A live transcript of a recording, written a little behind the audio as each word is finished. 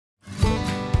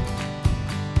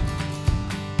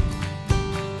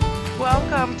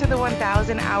Welcome to the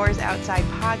 1000 Hours Outside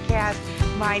podcast.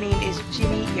 My name is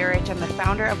Ginny Urich. I'm the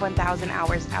founder of 1000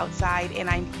 Hours Outside, and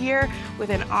I'm here with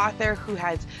an author who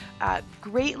has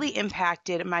greatly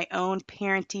impacted my own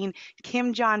parenting,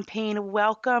 Kim John Payne.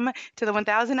 Welcome to the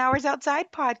 1000 Hours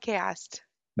Outside podcast.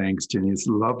 Thanks, Ginny. It's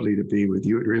lovely to be with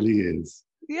you. It really is.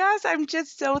 Yes, I'm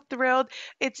just so thrilled.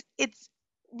 It's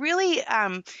really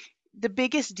the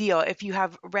biggest deal if you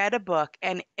have read a book,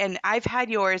 and I've had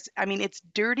yours. I mean, it's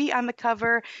dirty on the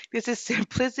cover. This is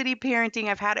Simplicity Parenting.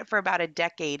 I've had it for about a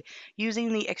decade,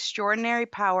 using the extraordinary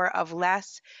power of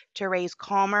less to raise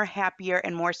calmer, happier,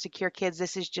 and more secure kids.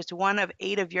 This is just one of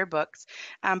 8 of your books.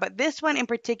 But this one in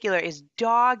particular is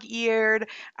dog-eared.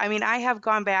 I mean, I have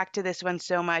gone back to this one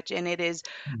so much, and it is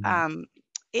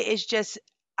just,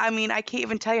 I mean, I can't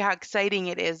even tell you how exciting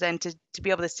it is, and to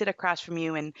be able to sit across from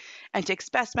you and to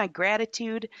express my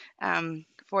gratitude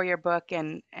for your book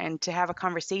and to have a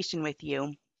conversation with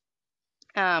you.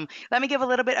 Let me give a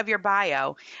little bit of your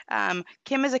bio.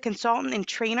 Kim is a consultant and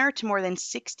trainer to more than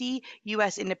 60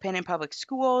 U.S. independent public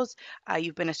schools.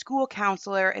 You've been a school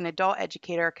counselor, an adult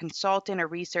educator, a consultant, a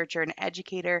researcher, an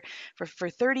educator for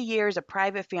 30 years, a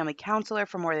private family counselor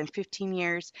for more than 15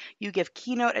 years. You give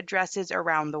keynote addresses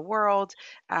around the world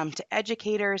to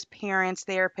educators, parents,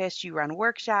 therapists. You run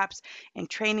workshops and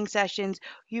training sessions.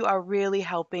 You are really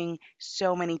helping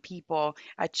so many people,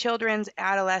 children,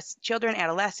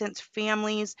 adolescents, families.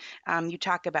 You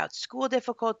talk about school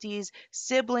difficulties,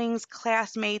 siblings,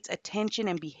 classmates, attention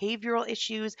and behavioral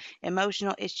issues,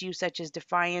 emotional issues such as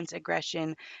defiance,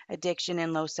 aggression, addiction,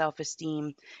 and low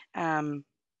self-esteem. And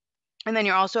then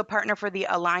you're also a partner for the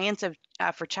Alliance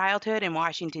for Childhood in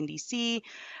Washington, D.C.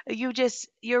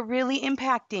 You're really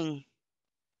impacting,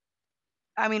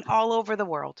 I mean, all over the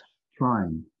world.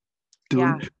 Trying.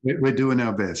 Yeah. We're doing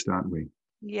our best, aren't we?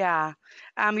 Yeah.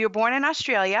 You're born in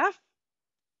Australia.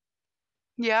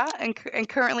 Yeah, and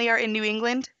currently are in New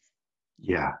England.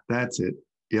 Yeah, that's it.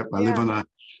 Yep, I Yeah.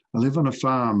 live on a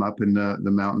farm up in the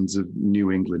mountains of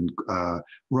New England,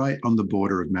 right on the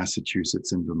border of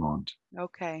Massachusetts and Vermont.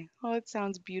 Okay. Oh, it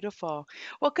sounds beautiful.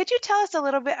 Well, could you tell us a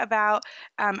little bit about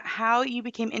how you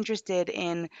became interested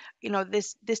in,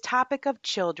 this topic of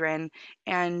children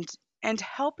and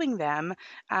helping them,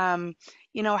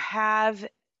 have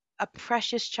a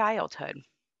precious childhood?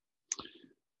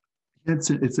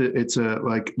 It's a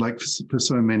like for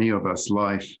so many of us,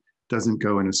 life doesn't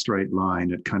go in a straight line.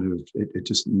 It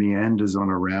just meanders on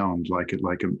around like a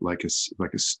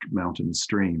mountain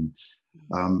stream.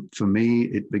 For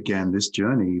me, this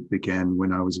journey began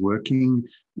when I was working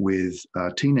with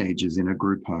teenagers in a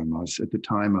group home. At the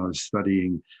time I was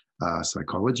studying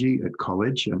psychology at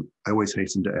college, and I always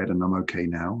hasten to add, and I'm okay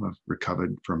now. I've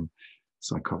recovered from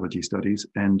psychology studies,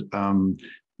 and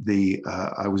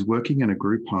I was working in a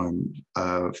group home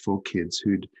for kids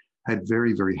who'd had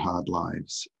very, very hard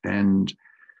lives, and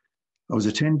I was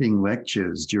attending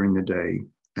lectures during the day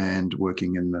and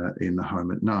working in the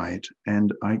home at night.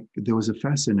 And there was a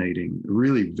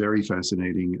really very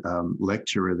fascinating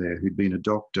lecturer there who'd been a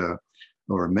doctor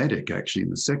or a medic actually in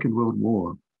the Second World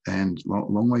War and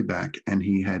long way back. And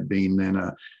he had been then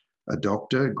a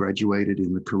doctor, graduated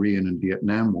in the Korean and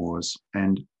Vietnam Wars.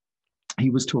 And he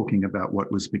was talking about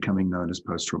what was becoming known as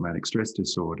post-traumatic stress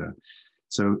disorder.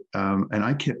 So,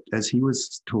 and as he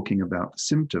was talking about the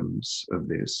symptoms of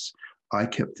this, I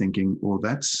kept thinking, well,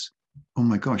 oh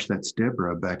my gosh, that's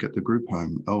Deborah back at the group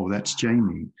home. Oh, that's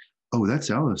Jamie. Oh,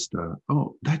 that's Alistair.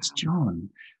 Oh, that's John.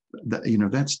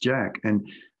 That's Jack. And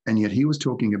yet he was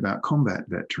talking about combat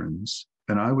veterans.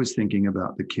 And I was thinking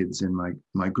about the kids in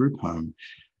my group home.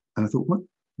 And I thought,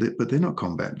 but they're not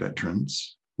combat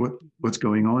veterans. What's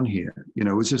going on here?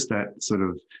 It was just that sort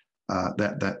of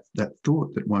that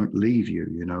thought that won't leave you,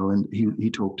 and he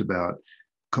talked about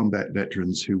combat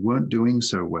veterans who weren't doing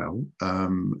so well,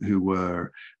 who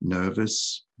were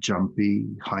nervous, jumpy,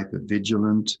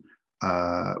 hypervigilant,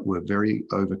 were very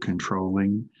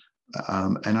over-controlling.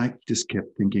 And I just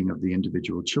kept thinking of the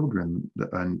individual children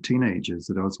and teenagers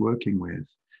that I was working with.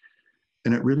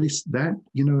 And it really,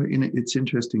 it's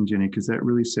interesting, Jenny, because that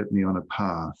really set me on a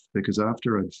path. Because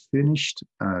after I'd finished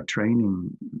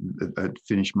training, I'd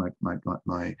finished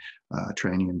my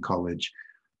training in college,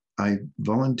 I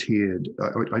volunteered,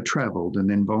 I traveled and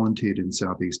then volunteered in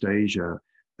Southeast Asia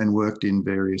and worked in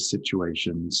various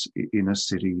situations, inner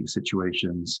city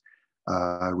situations,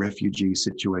 refugee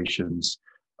situations,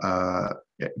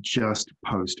 just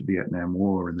post-Vietnam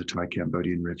War in the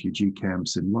Thai-Cambodian refugee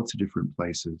camps in lots of different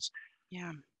places.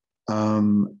 Yeah.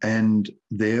 And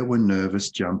there were nervous,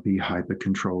 jumpy,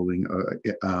 hyper-controlling,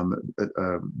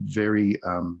 very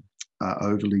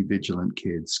overly vigilant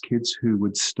kids, kids who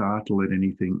would startle at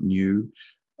anything new,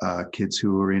 kids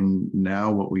who are in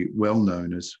now what we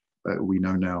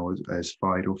know now as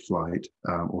fight or flight,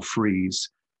 or freeze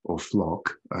or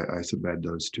flock. I sort of add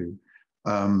those two.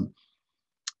 But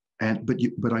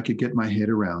I could get my head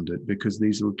around it because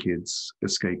these were kids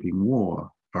escaping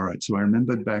war. All right, so I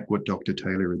remembered back what Dr.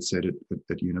 Taylor had said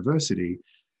at university,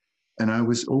 and I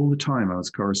was all the time I was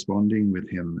corresponding with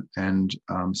him and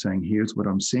saying, "Here's what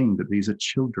I'm seeing: that these are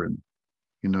children,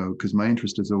 because my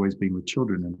interest has always been with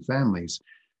children and families.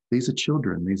 These are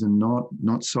children; these are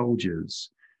not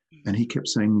soldiers." And he kept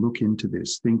saying, "Look into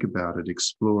this, think about it,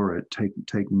 explore it,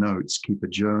 take notes, keep a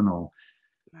journal."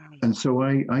 Wow. And so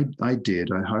I did.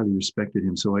 I highly respected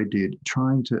him. So I did,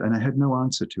 trying to, and I had no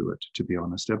answer to it, to be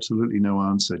honest, absolutely no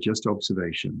answer, just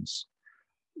observations,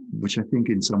 which I think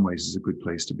in some ways is a good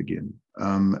place to begin.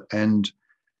 And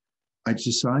I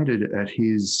decided at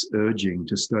his urging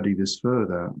to study this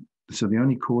further. So the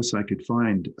only course I could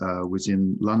find was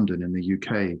in London in the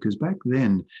UK, because back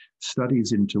then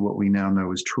studies into what we now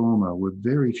know as trauma were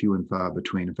very few and far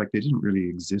between. In fact, they didn't really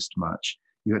exist much.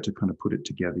 You had to kind of put it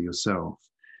together yourself.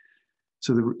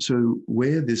 So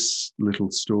where this little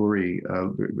story,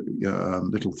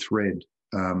 little thread,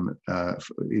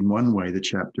 in one way the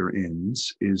chapter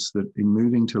ends, is that in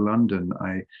moving to London,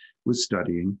 I was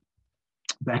studying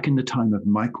back in the time of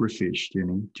microfiche.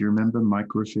 Jenny, do you remember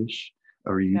microfiche?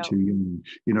 Or are you No. too young?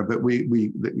 But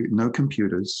we no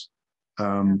computers,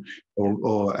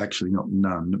 or actually not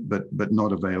none, but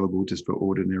not available just for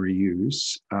ordinary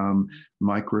use.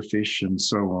 Microfiche and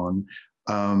so on.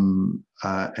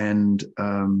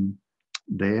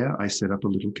 There I set up a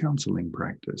little counseling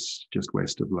practice just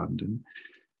west of London.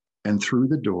 And through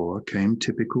the door came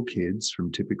typical kids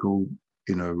from typical,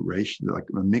 racial, like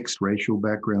mixed racial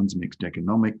backgrounds, mixed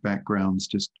economic backgrounds,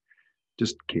 just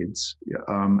kids,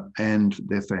 and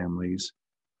their families.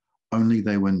 Only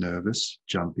they were nervous,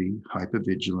 jumpy,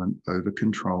 hypervigilant,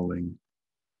 over-controlling.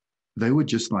 They were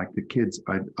just like the kids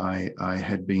I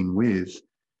had been with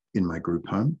in my group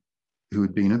home, who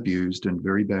had been abused and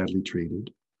very badly treated.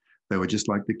 They were just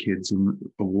like the kids in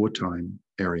a wartime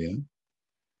area.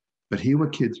 But here were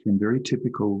kids from very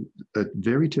typical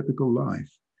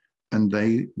life. And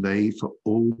they for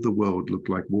all the world looked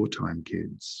like wartime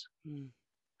kids.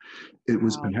 It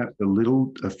was perhaps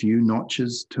a few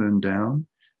notches turned down,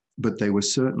 but they were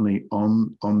certainly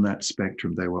on that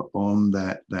spectrum. They were on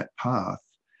that path.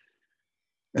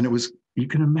 And you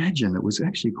can imagine, it was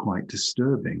actually quite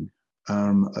disturbing.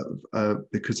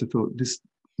 Because I thought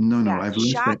I've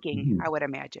left that. Shocking, I would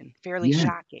imagine. Fairly Yeah,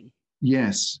 shocking.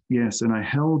 yes. And I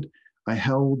held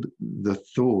the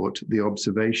thought, the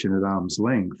observation at arm's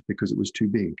length because it was too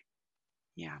big.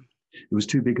 Yeah. It was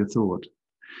too big a thought.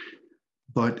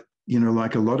 But,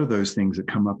 like a lot of those things that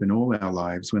come up in all our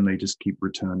lives, when they just keep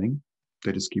returning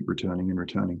and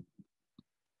returning.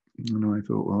 And I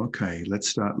thought, well, okay, let's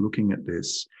start looking at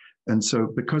this. And so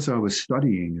because I was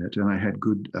studying it and I had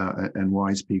good and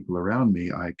wise people around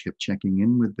me, I kept checking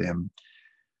in with them.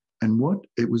 And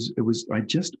I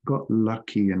just got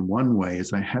lucky in one way,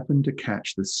 as I happened to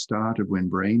catch the start of when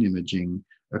brain imaging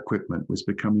equipment was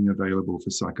becoming available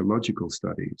for psychological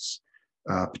studies,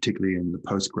 particularly in the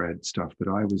postgrad stuff that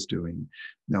I was doing.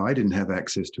 Now, I didn't have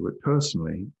access to it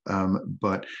personally,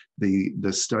 but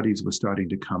the studies were starting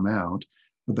to come out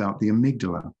about the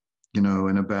amygdala,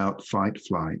 and about fight,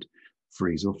 flight,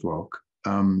 freeze or flock.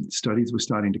 Studies were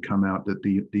starting to come out that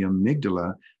the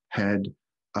amygdala had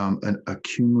a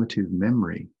cumulative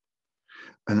memory.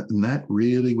 And that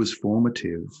really was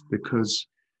formative because,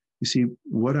 you see,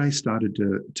 what I started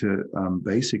to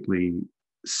basically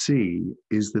see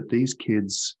is that these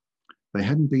kids, they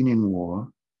hadn't been in war,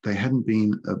 they hadn't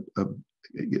been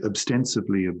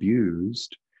ostensibly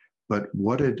abused, but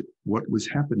what was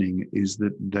happening is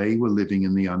that they were living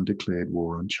in the undeclared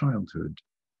war on childhood.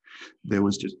 There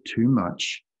was just too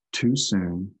much, too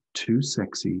soon, too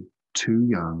sexy, too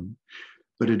young,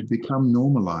 but it had become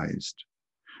normalized.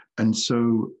 And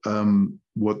so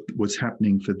what was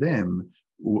happening for them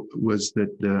was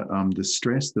that the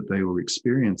stress that they were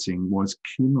experiencing was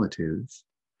cumulative.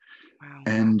 Wow.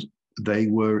 And they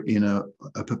were in a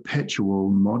perpetual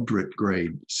moderate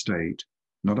grade state,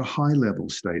 not a high level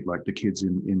state like the kids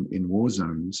in war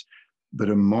zones, but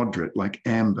a moderate, like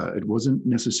amber. It wasn't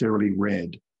necessarily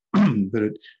red, but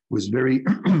it was very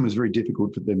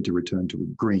difficult for them to return to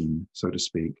a green, so to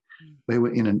speak. They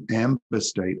were in an amber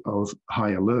state of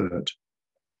high alert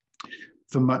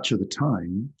for much of the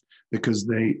time because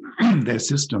their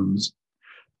systems,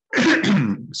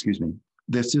 excuse me,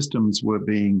 their systems were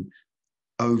being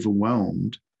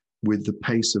overwhelmed with the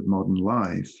pace of modern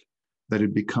life that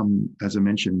had become, as I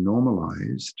mentioned,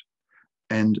 normalized,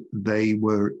 and they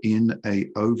were in a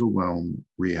overwhelm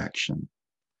reaction.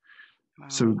 Wow.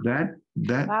 So that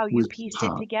Wow, you was pieced it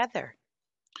part. together.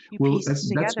 You Well, pieced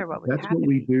together what was that's what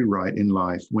we happening. do, right, in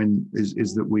life. When is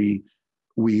Mhm. that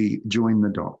we join the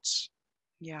dots,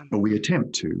 Yeah. or we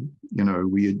attempt to.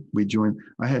 We join.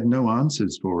 I had no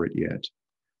answers for it yet.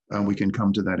 We Mhm. can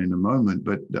come to that in a moment,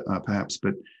 but perhaps,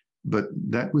 but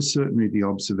that was certainly the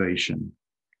observation.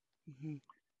 Mhm.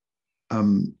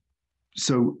 Um,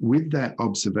 so with that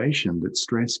observation that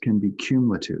stress can be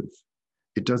cumulative,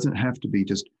 it doesn't have to be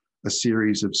just a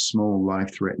series of small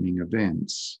life-threatening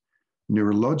events.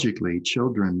 Neurologically,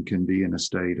 children can be in a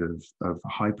state of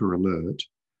hyper alert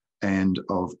and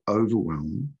of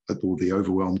overwhelm, or the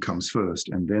overwhelm comes first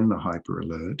and then the hyper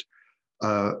alert,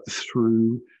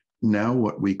 through now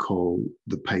what we call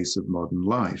the pace of modern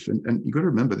life. And you've got to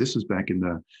remember, this was back in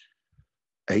the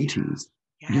Yeah. 80s,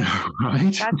 Yes.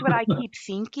 right? That's what I keep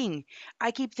thinking.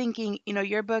 I keep thinking,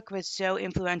 your book was so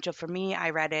influential for me.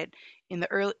 I read it in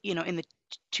the early, in the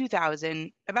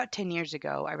 2000, about 10 years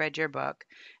ago, I read your book.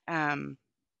 Um,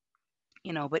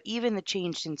 but even the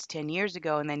change since 10 years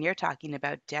ago, and then you're talking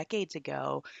about decades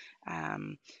ago,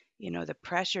 um, the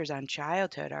pressures on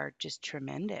childhood are just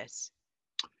tremendous.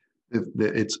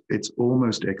 It's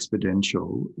almost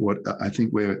exponential. What I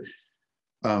think we're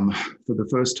for the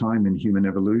first time in human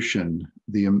evolution,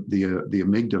 the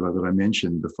amygdala that I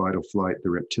mentioned, the fight or flight, the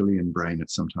reptilian brain,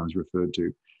 it's sometimes referred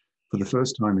to. For the Yeah.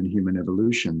 first time in human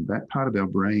evolution, that part of our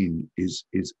brain is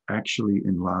actually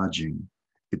enlarging.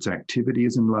 Its activity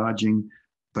is enlarging,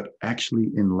 but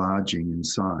actually enlarging in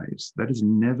size. That has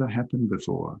never happened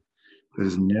before. That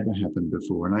has Wow. never happened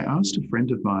before. And I asked a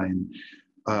friend of mine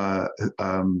uh,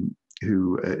 um,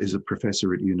 who is a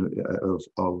professor of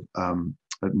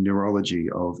neurology,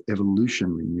 of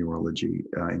evolutionary neurology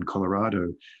in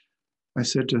Colorado. I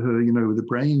said to her, the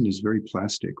brain is very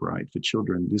plastic, right? For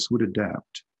children, this would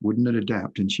adapt, wouldn't it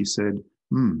adapt? And she said,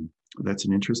 hmm, that's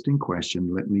an interesting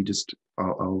question. Let me just,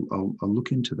 I'll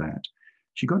look into that.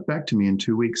 She got back to me in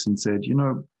 2 weeks and said,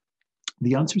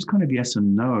 the answer is kind of yes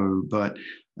and no, but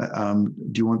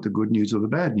do you want the good news or the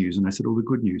bad news? And I said, oh, the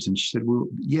good news. And she said, well,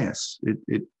 yes,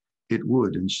 it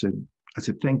would. And she said, I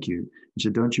said, thank you. And she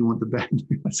said, don't you want the bad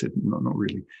news? I said, no, not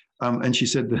really. And she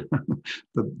said,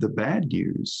 the bad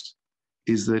news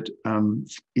is that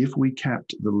if we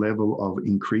capped the level of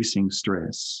increasing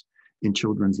stress in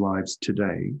children's lives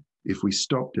today, if we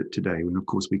stopped it today, and of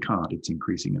course we can't, it's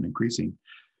increasing and increasing,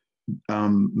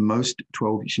 most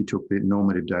 12, she took the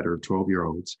normative data of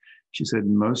 12-year-olds. She said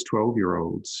most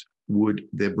 12-year-olds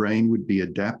their brain would be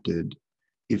adapted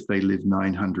if they live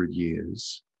 900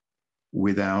 years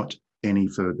without any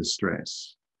further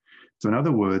stress. So, in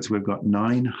other words, we've got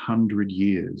 900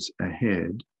 years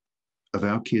ahead of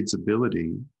our kids'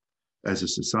 ability as a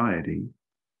society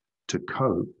to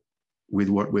cope with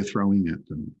what we're throwing at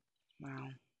them. Wow.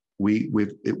 We've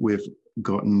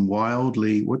gotten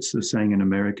wildly, what's the saying in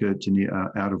America,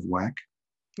 out of whack?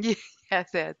 Yes,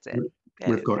 that's it. That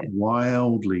We've is got it.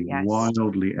 Yes.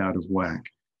 wildly out of whack.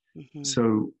 Hmm.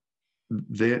 So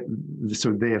there,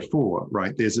 so therefore,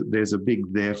 right? There's a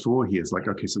big therefore here. It's like,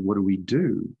 okay, so what do we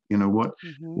do? Hmm.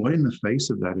 What in the face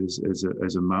of that is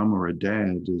as a mum or a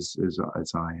dad, as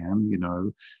I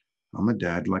am, I'm a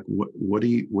dad. Like, what do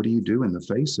you do in the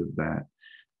face of that?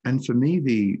 And for me,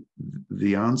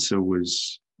 the answer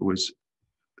was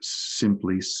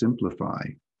simply simplify.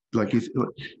 Like Yeah.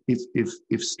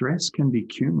 if stress can be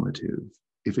cumulative,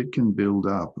 if it can build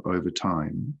up over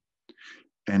time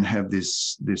and have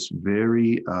this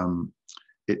very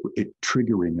it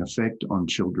triggering effect on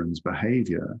children's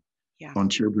behavior, Yeah. on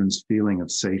children's feeling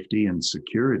of safety and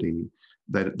security,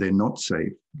 that they're not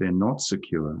safe, they're not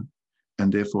secure,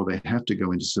 and therefore they have to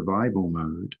go into survival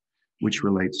mode, which Hmm.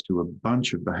 relates to a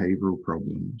bunch of behavioral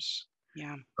problems,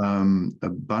 Yeah. a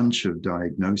bunch of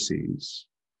diagnoses.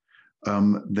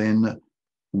 Then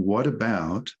what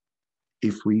about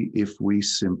if we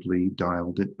simply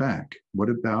dialed it back? What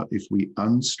about if we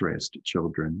unstressed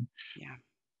children Yeah.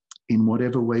 in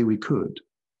whatever way we could?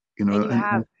 And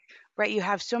And you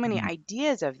have so many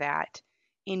ideas of that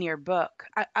in your book.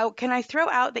 Can I throw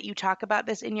out that you talk about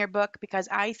this in your book? Because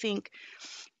I think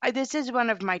this is one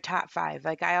of my top five.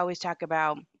 Like I always talk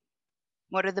about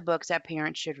what are the books that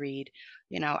parents should read.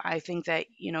 I think that,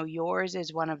 yours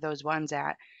is one of those ones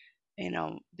that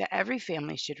that every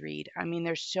family should read. I mean,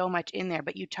 there's so much in there,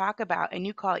 but you talk about and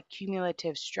you call it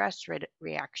cumulative stress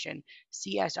reaction,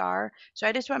 CSR. So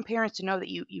I just want parents to know that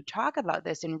you talk about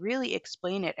this and really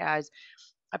explain it as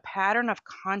a pattern of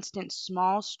constant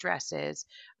small stresses,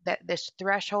 that this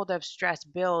threshold of stress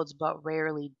builds but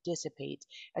rarely dissipates.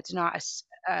 It's not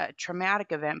a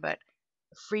traumatic event, but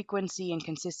frequency and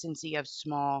consistency of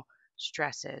small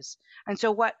stresses. And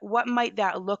so what might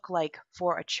that look like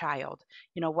for a child?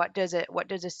 What does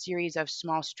a series of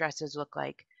small stresses look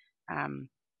like, um,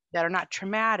 that are not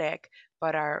traumatic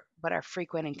but are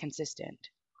frequent and consistent?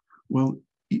 Well,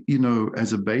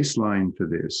 as a baseline for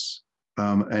this,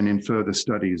 and in further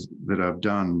studies that I've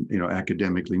done,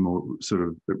 academically, more sort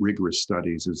of rigorous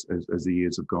studies as the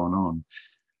years have gone on,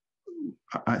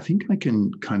 I think I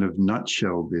can kind of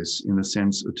nutshell this in the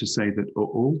sense to say that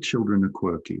all children are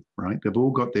quirky, right? They've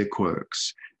all got their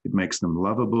quirks. It makes them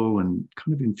lovable and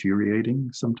kind of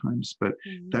infuriating sometimes, but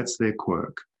Mhm. that's their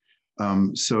quirk.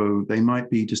 So they might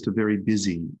be just a very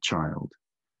busy child,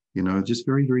 just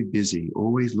very, very busy,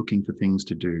 always looking for things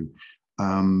to do.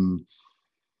 Um,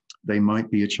 they might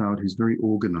be a child who's very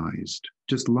organized,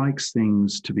 just likes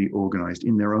things to be organized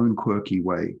in their own quirky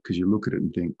way, because you look at it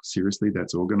and think, seriously,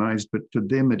 that's organized, but for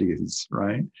them it is,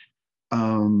 right?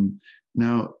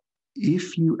 Now,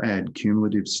 if you add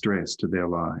cumulative stress to their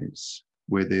lives,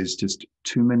 where there's just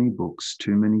too many books,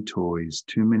 too many toys,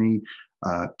 too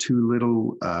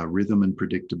little rhythm and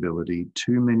predictability,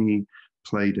 too many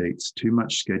play dates, too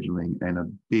much scheduling, and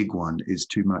a big one is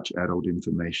too much adult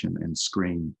information and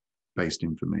screen-based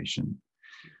information.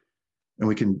 And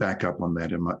we can back up on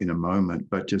that in a moment,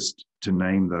 but just to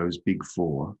name those big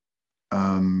four,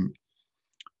 um,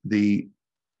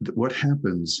 what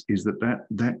happens is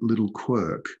that little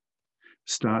quirk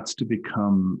starts to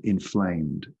become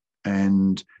inflamed.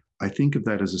 And I think of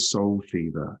that as a soul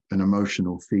fever, an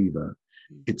emotional fever.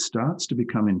 It starts to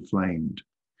become inflamed.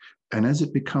 And as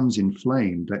it becomes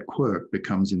inflamed, that quirk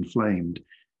becomes inflamed,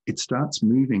 it starts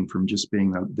moving from just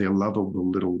being their lovable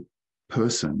little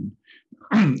person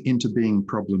into being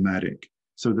problematic,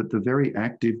 so that the very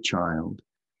active child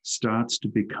starts to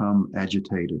become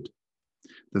agitated.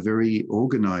 The very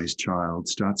organized child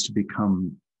starts to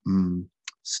become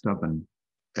stubborn,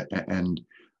 and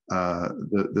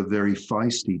the very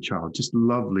feisty child, just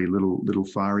lovely little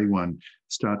fiery one,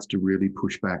 starts to really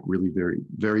push back really very,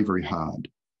 very, very hard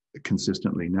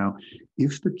consistently. Now,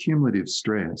 if the cumulative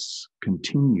stress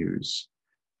continues,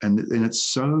 and it's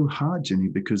so hard, Jenny,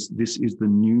 because this is the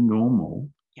new normal.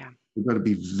 Yeah. We've got to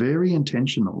be very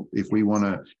intentional if we want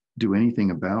to do anything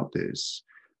about this.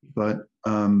 But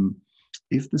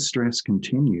if the stress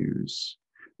continues,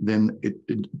 then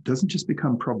it doesn't just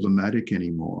become problematic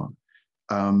anymore.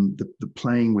 The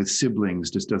playing with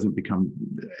siblings just doesn't become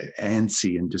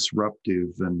antsy and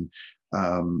disruptive, and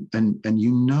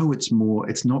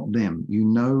it's not them. You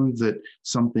know that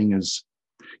something is,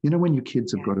 when your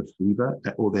kids have got a fever,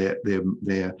 or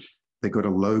they've got a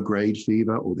low grade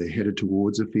fever, or they're headed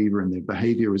towards a fever, and their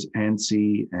behavior is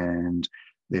antsy and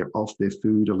they're off their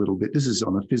food a little bit. This is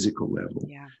on a physical level.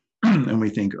 Yeah. And we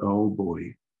think, oh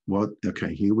boy,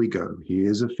 okay, here we go.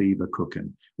 Here's a fever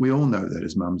cooking. We all know that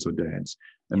as mums or dads.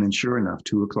 And then sure enough,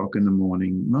 2 o'clock in the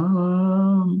morning,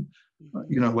 Mom,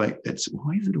 why is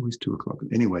it always 2 o'clock?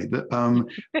 Anyway, and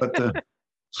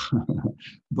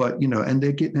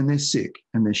they're sick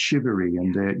and they're shivery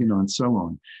and they're, and so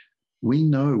on. We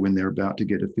know when they're about to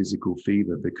get a physical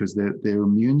fever, because their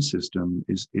immune system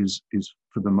is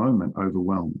for the moment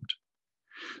overwhelmed.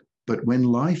 But when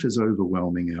life is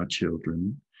overwhelming our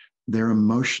children, their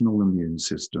emotional immune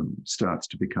system starts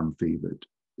to become fevered.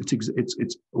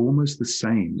 It's almost the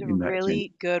same It's a in that sense.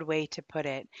 really good way to put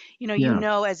it.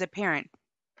 Yeah. As a parent,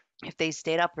 if they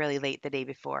stayed up really late the day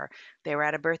before, they were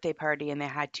at a birthday party and they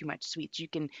had too much sweets, you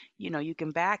can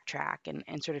backtrack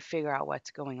and sort of figure out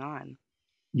what's going on.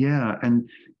 Yeah, and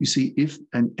you see, if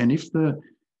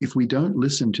we don't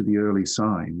listen to the early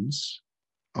signs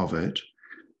of it,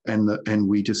 and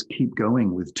we just keep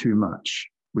going with too much,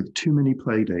 with too many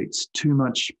play dates, too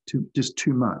much, just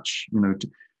too much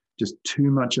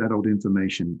adult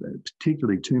information,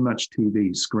 particularly too much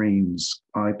TV, screens,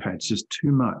 iPads, just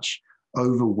too much,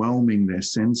 overwhelming their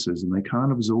senses, and they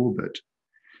can't absorb it.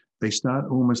 They start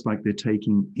almost like they're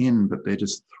taking in, but they're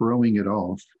just throwing it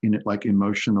off in it, like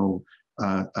emotional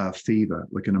fever,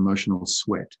 like an emotional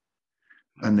sweat.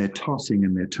 And they're tossing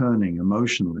and they're turning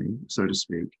emotionally, so to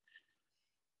speak.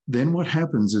 Then what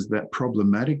happens is that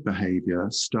problematic behavior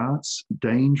starts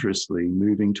dangerously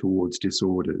moving towards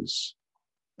disorders.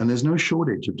 And there's no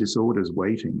shortage of disorders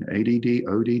waiting. ADD,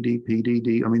 ODD,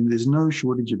 PDD. I mean, there's no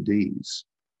shortage of Ds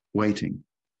waiting.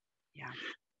 Yeah.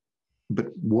 But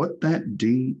what that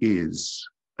D is,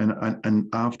 and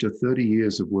after 30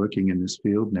 years of working in this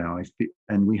field now,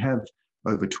 and we have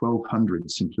over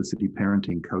 1,200 simplicity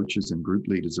parenting coaches and group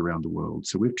leaders around the world.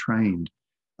 So we've trained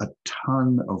a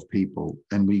ton of people,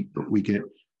 and we get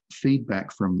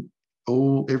feedback from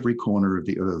every corner of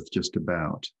the earth, just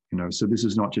about. So this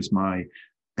is not just my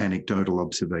anecdotal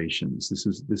observations. This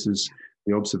is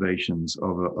the observations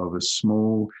of a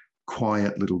small,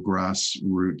 quiet little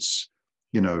grassroots,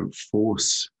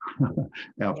 force out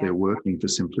Yeah. there working for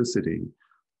simplicity.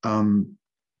 And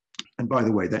by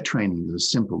the way, that training is a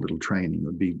simple little training. It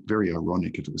would be very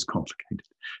ironic if it was complicated.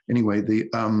 Anyway, the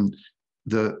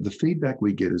feedback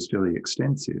we get is fairly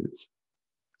extensive,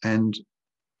 and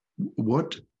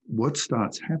what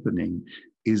starts happening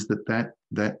is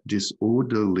that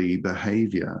disorderly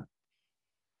behavior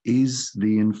is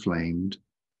the inflamed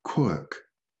quirk,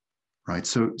 right?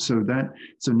 So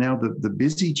now the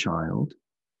busy child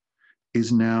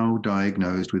is now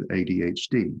diagnosed with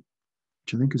ADHD,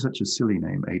 which I think is such a silly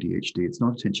name, ADHD. It's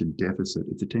not attention deficit,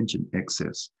 it's attention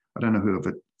excess. I don't know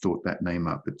whoever thought that name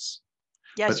up.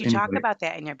 Yes, But you talk anyway, about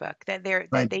that in your book, that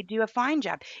right, they do a fine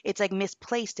job. It's like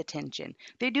misplaced attention.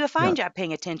 They do a yeah. fine job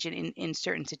paying attention in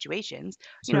certain situations,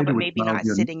 Say but to a maybe child, not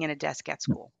sitting in a desk at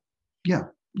school. yeah,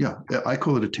 yeah. I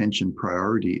call it attention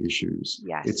priority issues.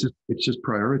 Yes. It's just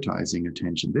prioritizing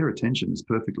attention. Their attention is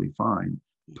perfectly fine,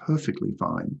 perfectly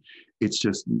fine. It's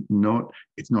just not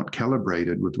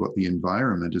calibrated with what the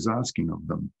environment is asking of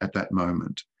them at that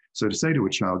moment. So to say to a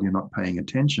child you're not paying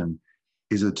attention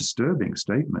is a disturbing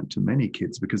statement to many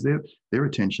kids, because their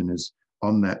attention is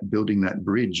on that, building that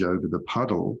bridge over the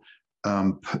puddle,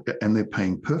 and they're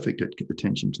paying perfect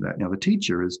attention to that. Now the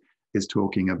teacher is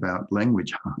talking about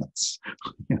language arts,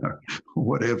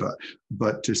 whatever.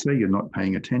 But to say you're not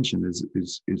paying attention is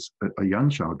a young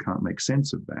child can't make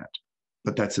sense of that.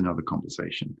 But that's another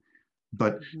conversation.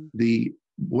 But Mhm.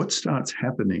 what starts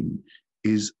happening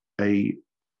is the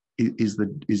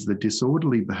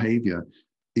disorderly behavior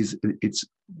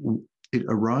it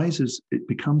arises, it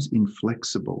becomes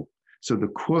inflexible. So the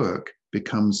quirk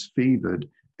becomes fevered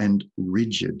and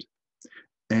rigid.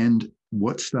 And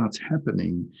what starts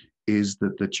happening is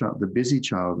that the busy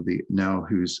child, now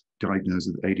who's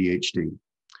diagnosed with ADHD,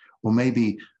 or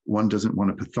maybe one doesn't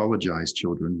want to pathologize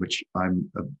children, which I'm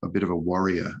a bit of a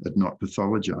warrior at not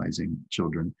pathologizing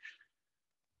children.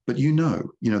 But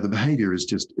the behavior is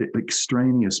just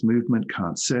extraneous movement,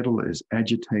 can't settle, is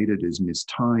agitated, is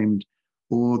mistimed,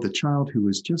 or the child who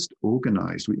is just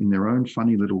organized in their own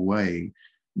funny little way.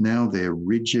 Now they're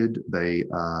rigid,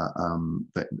 and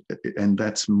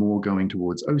that's more going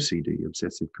towards OCD,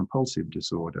 obsessive compulsive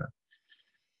disorder.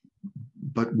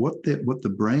 But what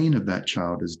the brain of that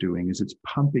child is doing is it's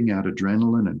pumping out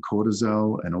adrenaline and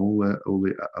cortisol and all the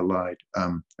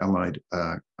allied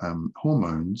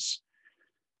hormones,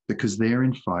 because they're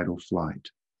in fight or flight.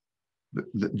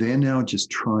 They're now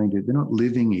just they're not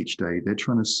living each day, they're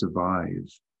trying to survive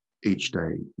each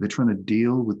day. They're trying to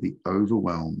deal with the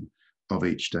overwhelm of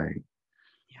each day.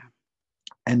 Yeah.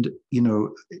 And,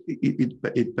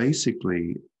 it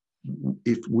basically,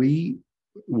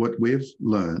 what we've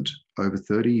learned over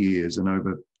 30 years and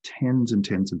over tens and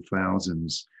tens of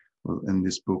thousands, and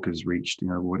this book has reached,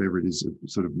 whatever it is,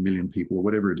 sort of 1 million people or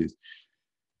whatever it is,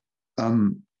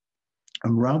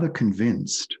 I'm rather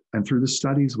convinced, and through the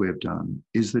studies we've done,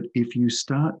 is that if you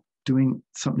start doing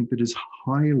something that is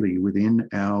highly within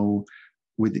our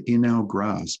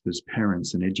grasp as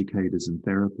parents and educators and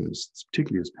therapists,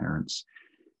 particularly as parents,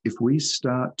 if we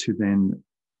start to then,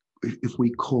 if we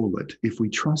call it, if we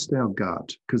trust our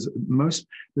gut, because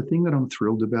the thing that I'm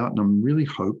thrilled about, and I'm really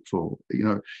hopeful,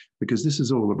 because this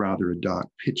is all rather a dark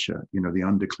picture, the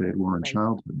undeclared war in Right.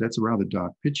 childhood, that's a rather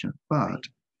dark picture. But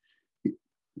Right.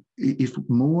 if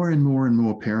more and more and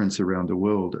more parents around the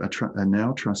world are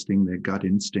now trusting their gut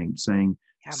instinct, saying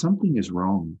Yeah. something is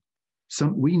wrong.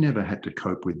 We never had to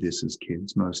cope with this as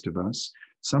kids, most of us.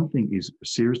 Something is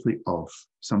seriously off.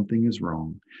 Something is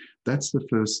wrong. That's the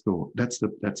first thought. That's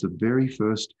the very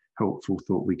first helpful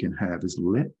thought we can have, is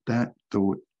let that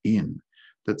thought in,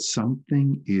 that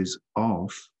something is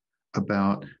off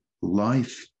about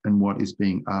life and what is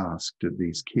being asked of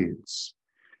these kids.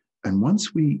 And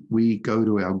once we go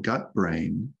to our gut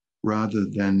brain rather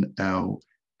than our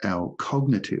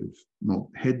cognitive, more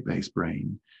head-based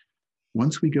brain,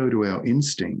 once we go to our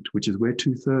instinct, which is where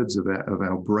 2/3 of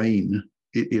our brain,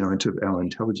 into our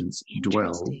intelligence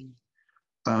dwells, Interesting.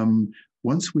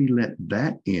 once we let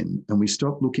that in and we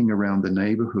stop looking around the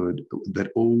neighborhood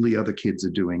that all the other kids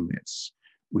are doing this,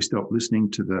 we stop listening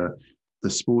to the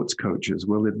sports coaches,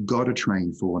 well, they've got to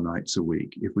train 4 nights a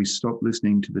week. If we stop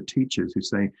listening to the teachers who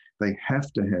say they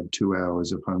have to have 2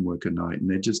 hours of homework a night, and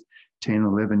they're just 10,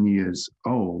 11 years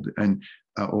old, and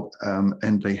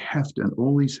they have to, and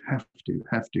all these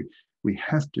we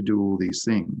have to do all these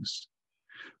things.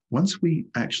 once we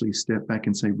actually step back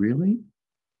and say, really,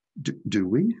 do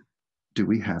we? Do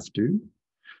we have to?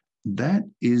 That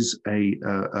is a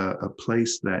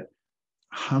place that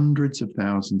hundreds of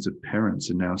thousands of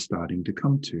parents are now starting to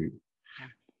come to. Yeah.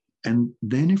 And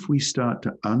then if we start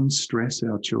to unstress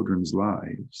our children's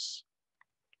lives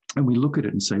and we look at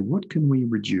it and say, what can we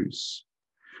reduce?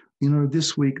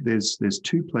 This week there's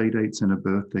 2 play dates and a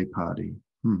birthday party.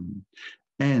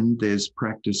 And there's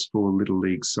practice for Little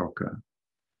League soccer.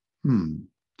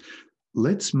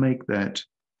 Let's make that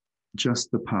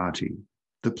just the party.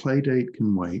 The play date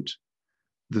can wait.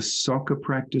 The soccer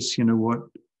practice, you know what?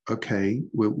 Okay,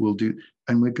 we'll do.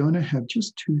 And we're going to have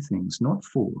just 2 things, not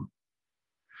 4.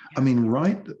 Yeah. I mean,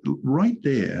 right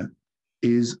there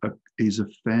is a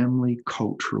family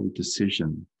cultural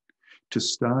decision to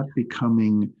start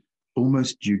becoming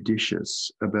almost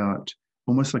judicious about,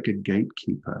 almost like a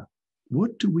gatekeeper.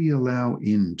 What do we allow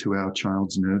into our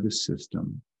child's nervous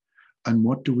system? And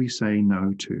what do we say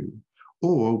no to?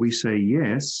 Or we say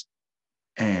yes,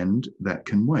 and that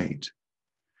can wait.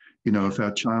 If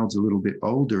our child's a little bit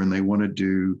older and they want to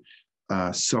do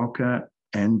soccer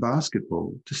and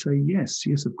basketball, to say, yes,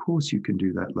 of course you can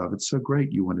do that, love. It's so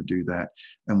great you want to do that.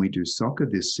 And we do soccer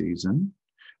this season.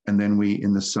 And then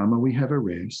in the summer, we have a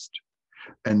rest.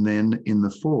 And then in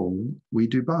the fall, we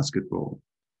do basketball.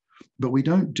 But we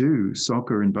don't do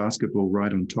soccer and basketball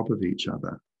right on top of each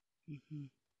other.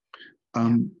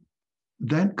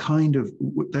 That kind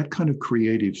of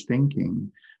creative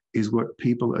thinking is what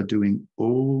people are doing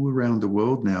all around the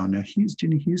world now. Now, here's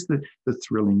the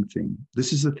thrilling thing.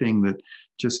 This is the thing that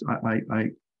just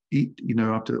I eat,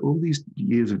 after all these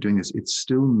years of doing this, it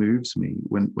still moves me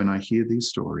when I hear these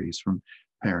stories from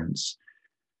parents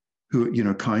who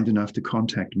are, kind enough to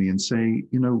contact me and say,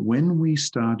 when we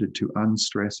started to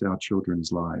unstress our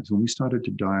children's lives, when we started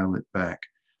to dial it back,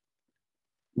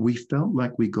 we felt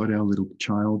like we got our little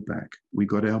child back. We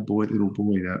got our little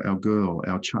boy, our girl,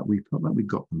 our child. We felt like we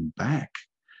got them back.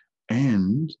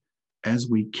 And as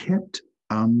we kept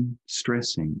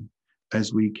unstressing,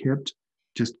 as we kept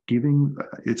just giving,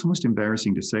 it's almost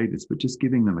embarrassing to say this, but just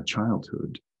giving them a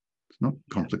childhood. It's not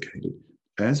complicated.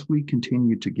 As we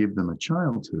continued to give them a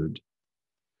childhood,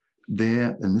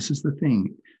 and this is the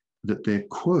thing, that their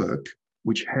quirk,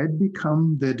 which had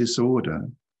become their disorder,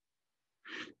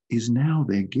 is now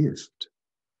their gift.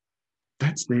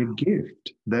 That's their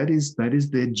gift. That is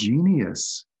their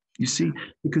genius. You see,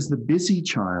 because the busy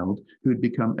child who had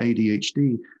become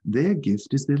ADHD, their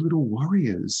gift is their little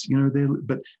warriors.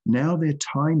 But now their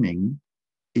timing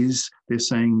is they're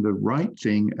saying the right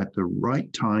thing at the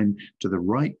right time to the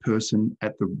right person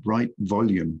at the right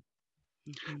volume.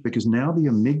 Because now the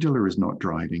amygdala is not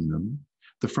driving them.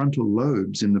 The frontal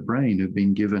lobes in the brain have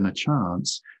been given a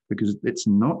chance because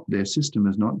their system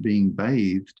is not being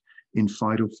bathed in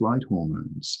fight or flight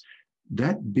hormones.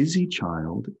 That busy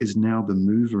child is now the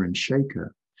mover and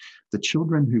shaker. The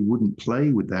children who wouldn't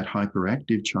play with that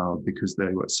hyperactive child because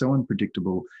they were so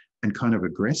unpredictable and kind of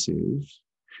aggressive,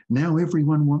 now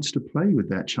everyone wants to play with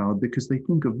that child because they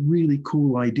think of really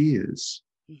cool ideas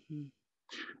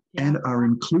and are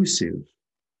inclusive,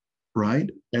 right?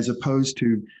 As opposed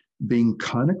to being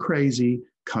kind of crazy,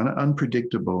 kind of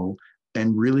unpredictable,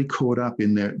 and really caught up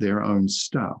in their own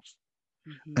stuff.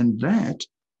 And that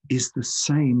is the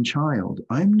same child.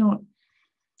 I'm not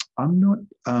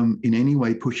in any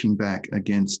way pushing back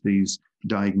against these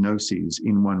diagnoses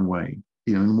in one way,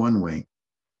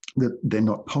 that they're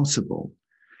not possible.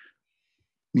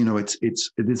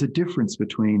 There's a difference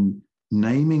between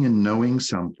naming and knowing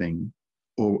something,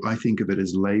 or I think of it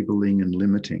as labeling and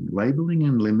limiting. Labeling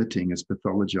and limiting is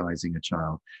pathologizing a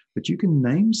child, but you can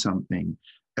name something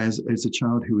as a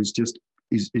child who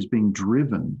is being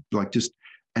driven,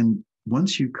 and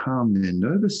once you calm their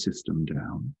nervous system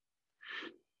down,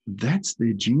 that's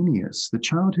their genius. The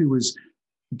child who was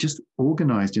just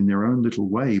organized in their own little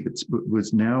way, but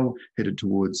was now headed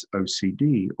towards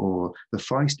OCD, or the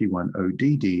feisty one,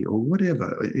 ODD, or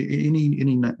whatever,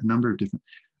 any number of different.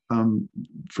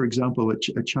 For example,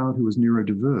 a child who was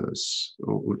neurodiverse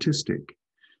or autistic.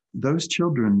 Those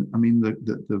children, I mean,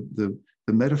 the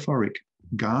metaphoric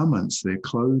garments they're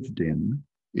clothed in,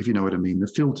 if you know what I mean, the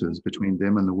filters between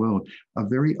them and the world are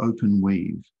very open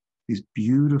weave. These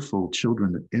beautiful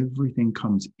children that everything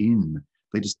comes in.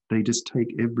 They just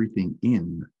take everything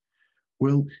in.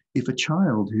 Well, if a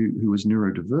child who is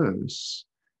neurodiverse,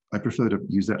 I prefer to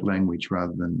use that language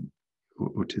rather than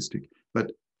autistic,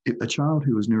 but if a child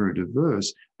who is neurodiverse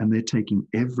and they're taking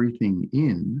everything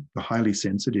in, the highly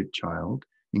sensitive child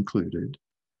included,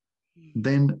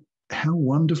 then how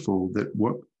wonderful that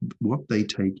what they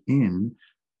take in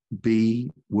be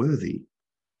worthy.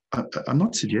 I'm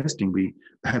not suggesting we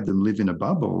have them live in a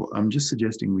bubble. I'm just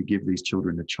suggesting we give these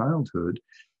children a childhood,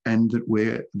 and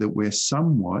that we're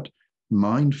somewhat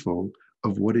mindful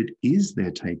of what it is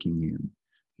they're taking in.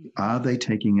 Are they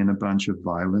taking in a bunch of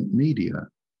violent media?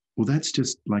 Well, that's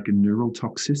just like a neural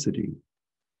toxicity,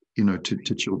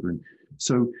 to children.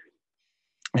 So,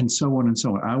 and so on and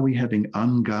so on. Are we having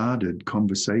unguarded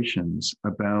conversations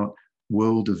about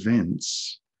world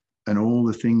events and all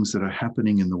the things that are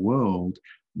happening in the world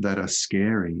that are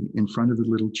scary in front of a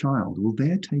little child? Well,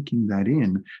 they're taking that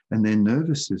in, and their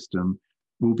nervous system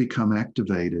will become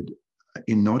activated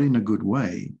not in a good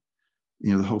way.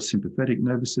 The whole sympathetic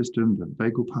nervous system, the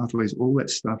vagal pathways, all that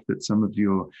stuff that some of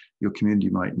your community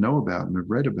might know about and have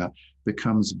read about,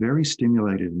 becomes very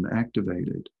stimulated and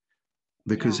activated,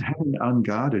 because Yeah. having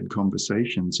unguarded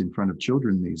conversations in front of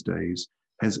children these days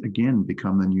has again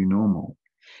become the new normal.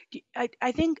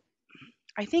 I think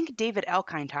David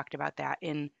Elkind talked about that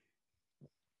in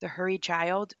The Hurried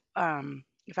Child,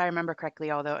 if I remember correctly,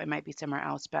 although it might be somewhere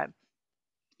else, but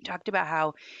talked about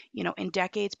how, in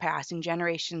decades past, in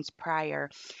generations prior,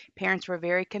 parents were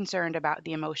very concerned about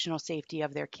the emotional safety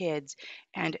of their kids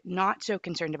and not so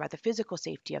concerned about the physical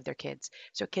safety of their kids.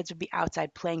 So kids would be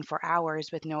outside playing for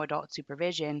hours with no adult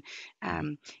supervision,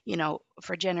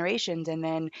 for generations. And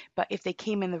then, but if they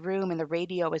came in the room and the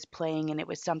radio was playing and it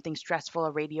was something stressful,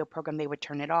 a radio program, they would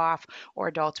turn it off, or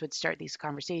adults would start these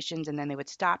conversations and then they would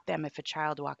stop them if a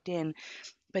child walked in.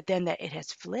 But then that it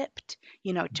has flipped,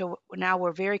 to now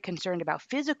we're very concerned about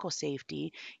physical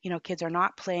safety. Kids are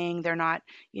not playing, they're not,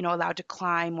 allowed to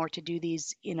climb or to do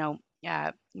these,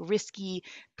 risky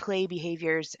play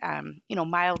behaviors,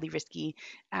 mildly risky.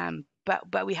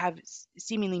 But we have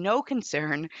seemingly no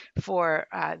concern for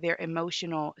their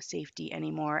emotional safety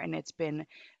anymore, and it's been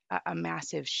a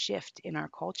massive shift in our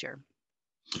culture.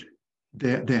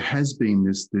 There has been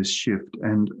this shift,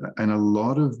 and a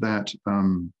lot of that.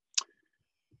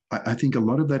 I think a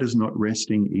lot of that is not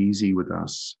resting easy with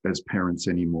us as parents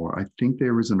anymore. I think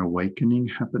there is an awakening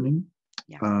happening,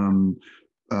 Yeah.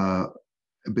 uh,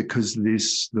 because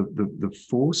the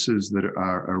forces that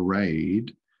are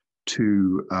arrayed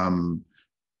to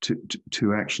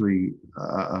actually,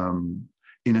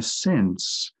 in a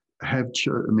sense, I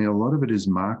mean, a lot of it is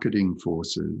marketing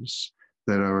forces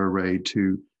that are arrayed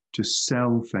to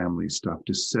sell family stuff,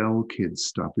 to sell kids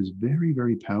stuff, is very,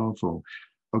 very powerful.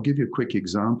 I'll give you a quick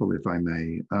example, if I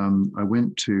may. I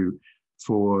went to,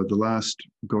 for the last,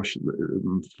 6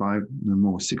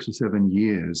 or 7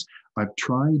 years, I've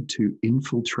tried to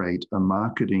infiltrate a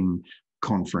marketing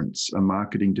conference, a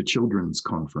marketing to children's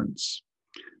conference,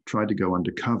 tried to go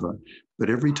undercover. But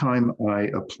every time I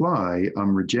apply,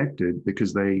 I'm rejected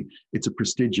because it's a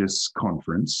prestigious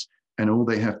conference, and all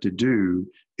they have to do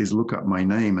is look up my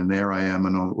name, and there I am,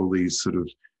 and all these sort of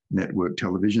network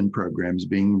television programs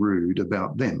being rude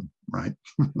about them, right?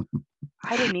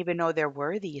 I didn't even know there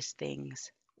were these things.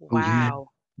 Oh, yeah. Wow.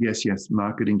 Yes,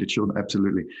 marketing to children,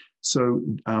 absolutely. So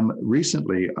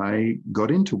recently I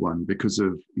got into one because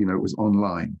of, it was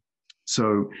online.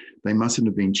 So they mustn't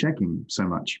have been checking so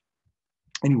much.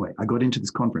 Anyway, I got into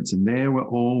this conference, and there were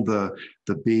all the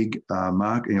big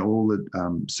all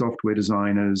the software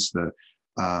designers, the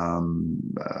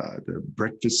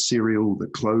breakfast cereal, the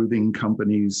clothing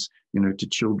companies, to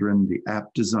children, the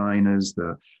app designers,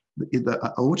 the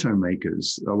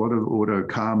automakers, a lot of auto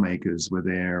car makers were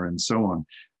there, and so on.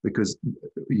 Because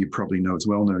you probably know, it's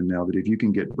well known now that if you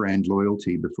can get brand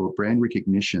loyalty brand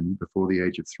recognition before the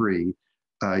age of 3,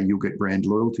 you'll get brand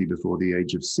loyalty before the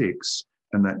age of 6.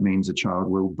 And that means a child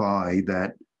will buy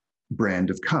that brand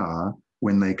of car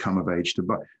when they come of age to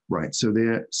buy. Right. So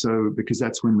because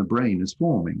that's when the brain is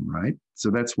forming, right?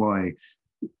 So that's why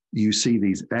you see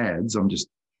these ads. I'm just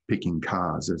picking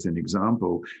cars as an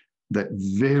example, that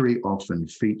very often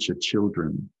feature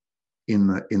children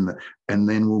and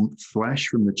then will flash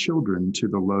from the children to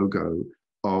the logo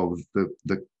of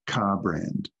the car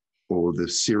brand or the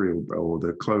cereal or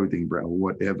the clothing brand or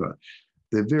whatever.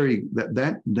 They're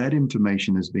that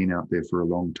information has been out there for a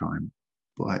long time.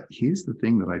 But here's the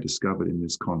thing that I discovered in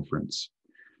this conference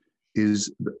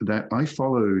is that I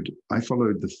followed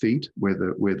the feet where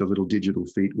the little digital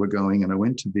feet were going, and I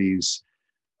went to these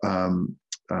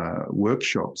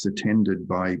workshops attended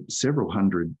by several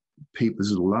hundred people. This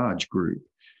is a large group,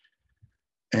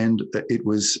 and it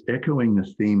was echoing the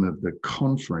theme of the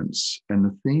conference, and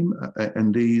the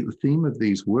theme of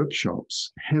these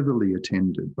workshops, heavily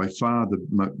attended, by far the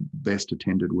best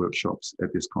attended workshops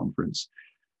at this conference,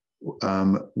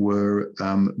 were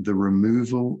the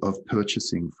removal of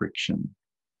purchasing friction.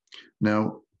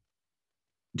 Now,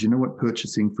 do you know what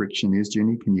purchasing friction is,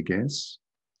 Jenny? Can you guess?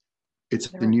 It's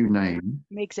a There new name,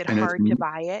 makes it and it's hard to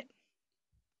buy it,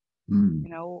 mm,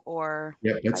 or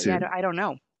yeah, that's yeah, it. I don't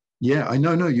know. Yeah, I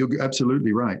know. No, you're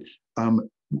absolutely right.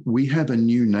 We have a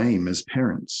new name as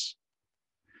parents.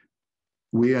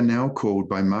 We are now called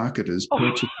by marketers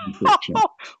purchasing friction. Oh,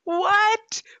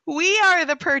 what? We are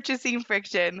the purchasing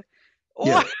friction.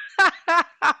 Yeah,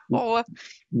 Wow.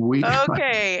 we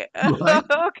Okay. right.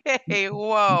 Okay.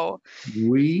 Whoa.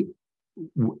 We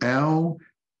our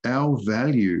our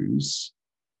values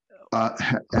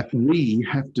we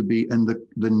have to be, and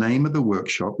the name of the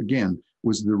workshop again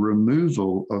was the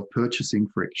removal of purchasing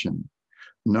friction,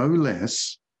 no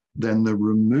less than the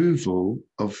removal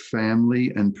of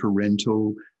family and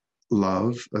parental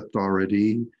love,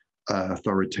 authority,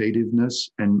 authoritativeness,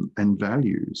 and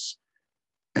values.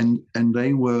 And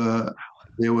there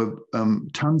were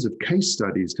tons of case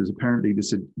studies because apparently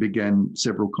this had began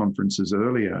several conferences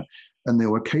earlier, and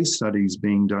there were case studies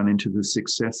being done into the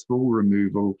successful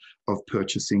removal of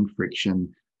purchasing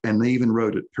friction, and they even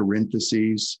wrote it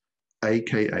parentheses,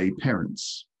 aka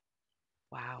parents,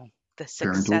 Wow. The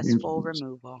parental successful influence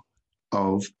removal.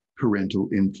 of parental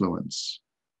influence.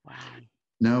 Wow.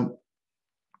 Now,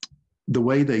 the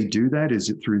way they do that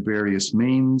is through various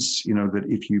means, that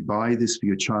if you buy this for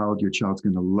your child's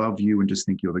going to love you and just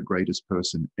think you're the greatest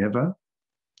person ever.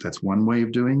 That's one way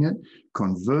of doing it.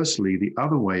 Conversely, the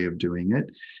other way of doing it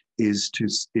is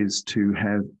to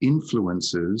have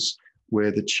influences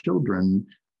where the children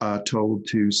are told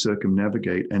to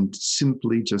circumnavigate and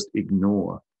simply just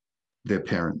ignore their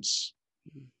parents.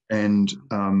 And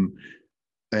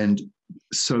and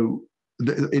so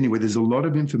anyway, there's a lot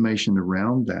of information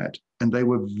around that. And they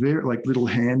were very like little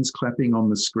hands clapping on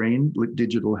the screen, like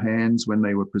digital hands when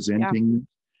they were Yeah. presenting.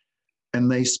 And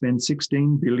they spend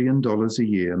 $16 billion a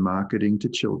year marketing to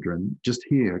children, just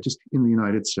here, just in the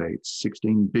United States,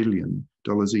 $16 billion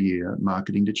a year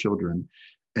marketing to children.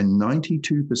 And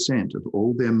 92% of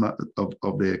all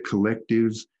of their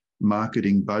collective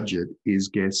marketing budget is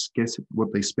guess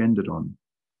what they spend it on?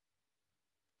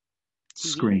 TV.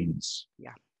 Screens.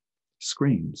 Yeah.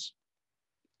 Screens.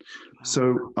 Wow.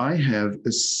 So I have a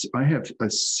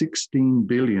 $16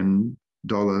 billion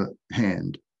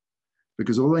hand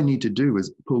because all I need to do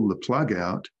is pull the plug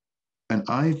out, and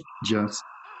I've just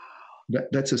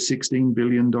that's a $16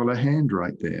 billion hand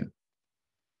right there.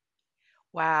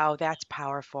 Wow, that's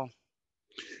powerful.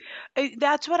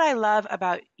 That's what I love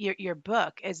about your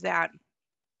book is that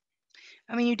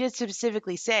I mean, you did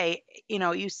specifically say,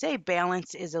 you say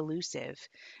balance is elusive,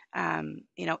 in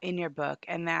your book,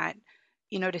 and that,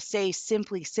 to say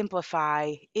simply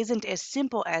simplify isn't as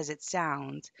simple as it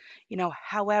sounds.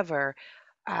 However,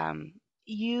 um,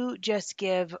 you just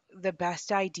give the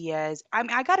best ideas.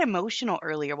 I got emotional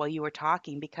earlier while you were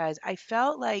talking because I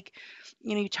felt like,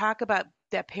 you talk about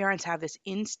that parents have this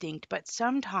instinct, but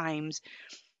sometimes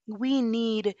we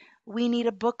need we need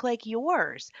a book like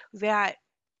yours that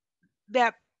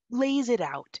lays it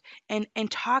out and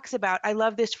talks about, I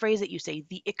love this phrase that you say,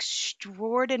 the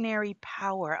extraordinary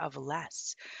power of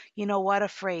less. What a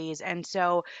phrase. And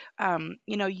so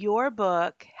your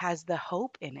book has the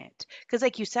hope in it because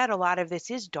like you said, a lot of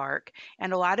this is dark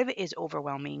and a lot of it is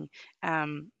overwhelming.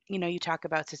 You talk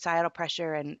about societal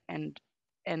pressure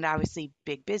and obviously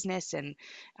big business and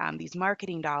these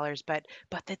marketing dollars, but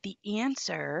that the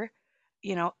answer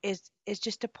is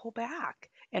just to pull back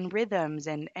and rhythms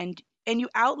and you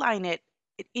outline it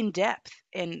in depth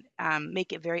and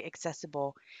make it very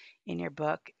accessible in your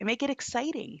book and make it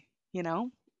exciting, you know?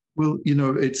 Well,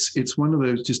 it's one of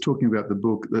those. Just talking about the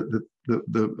book,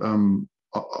 that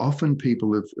often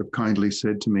people have kindly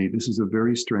said to me, "This is a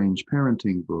very strange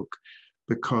parenting book,"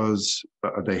 because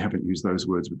they haven't used those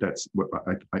words, but that's what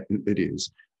it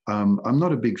is. I'm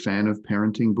not a big fan of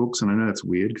parenting books, and I know that's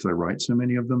weird because I write so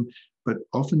many of them. But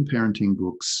often parenting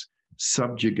books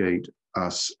subjugate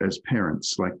us as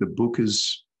parents. Like the book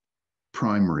is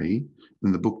primary,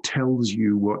 and the book tells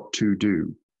you what to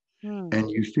do, Hmm. and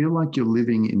you feel like you're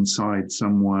living inside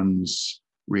someone's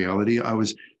reality. I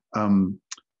was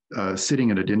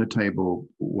sitting at a dinner table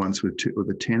once with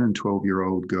a 10 and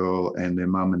 12-year-old girl and their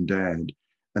mum and dad.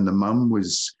 And the mum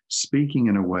was speaking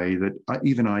in a way that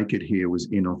even I could hear was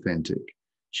inauthentic.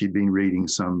 She'd been reading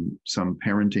some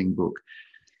parenting book.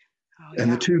 Oh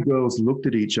And the yeah. two girls looked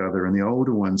at each other, and the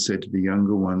older one said to the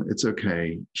younger one, "It's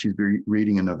okay. She's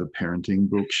reading another parenting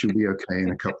book. She'll be okay in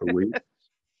a couple of weeks."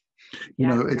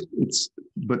 Yeah. It's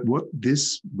but what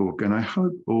this book, and I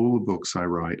hope all the books I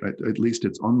write, at least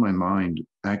it's on my mind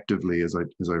actively as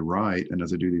I write and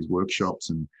as I do these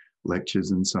workshops and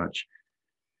lectures and such,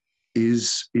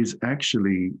 is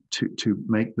actually to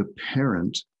make the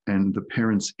parent and the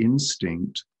parent's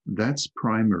instinct, that's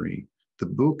primary. the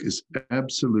book is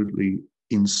absolutely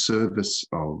in service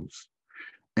of.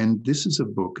 And this is a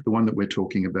book, the one that we're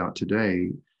talking about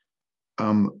today,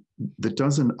 that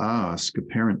doesn't ask a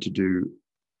parent to do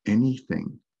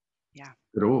anything Yeah.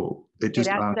 at all. It It just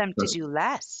asks asks them to us do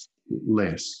less.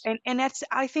 less. And that's,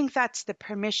 I think that's the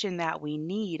permission that we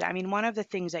need. I mean, one of the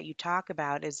things that you talk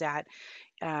about is that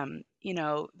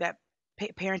that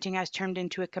parenting has turned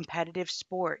into a competitive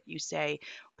sport. You say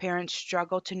parents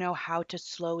struggle to know how to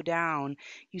slow down.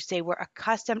 You say we're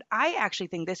accustomed. I actually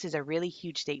think this is a really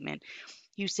huge statement.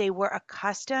 You say we're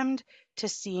accustomed to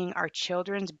seeing our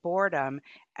children's boredom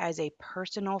as a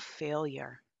personal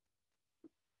failure.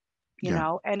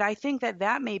 Yeah. And I think that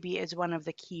that maybe is one of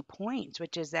the key points,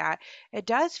 which is that it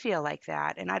does feel like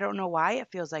that. And I don't know why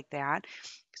it feels like that.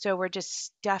 So we're just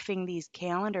stuffing these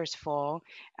calendars full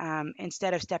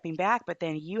instead of stepping back. But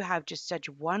then you have just such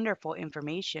wonderful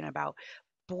information about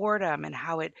boredom and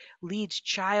how it leads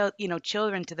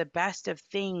children to the best of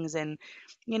things, and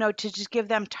to just give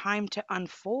them time to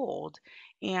unfold.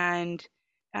 And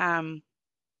um,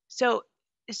 so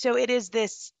so it is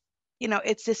this,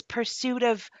 it's this pursuit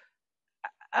of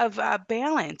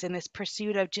balance and this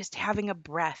pursuit of just having a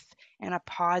breath and a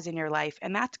pause in your life,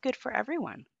 and that's good for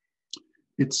everyone.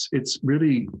 It's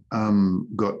really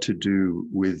got to do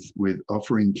with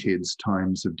offering kids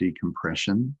times of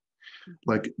decompression.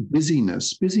 Like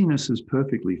busyness is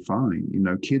perfectly fine.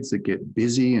 Kids that get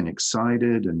busy and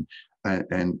excited and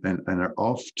are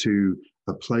off to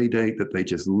a play date that they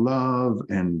just love,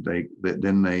 and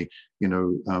then they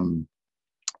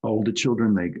older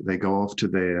children, they go off to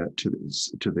their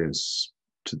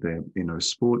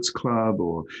sports club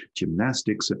or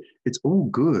gymnastics. It's all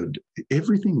good.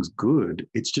 Everything's good.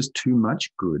 It's just too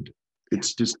much good. Yeah.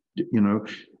 It's just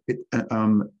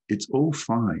it's all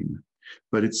fine.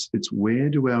 But it's where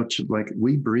do our like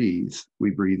we breathe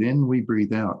in, we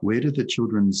breathe out. Where do the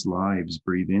children's lives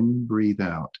breathe in, breathe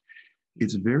out?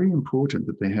 It's very important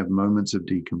that they have moments of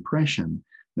decompression.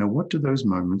 Now, what do those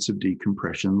moments of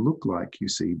decompression look like, you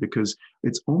see? Because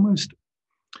it's almost,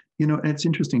 and it's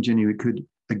interesting, Jenny, it could,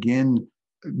 again,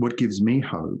 what gives me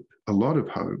hope, a lot of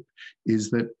hope,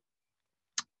 is that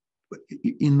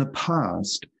in the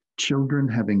past, children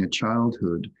having a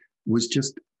childhood was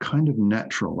just kind of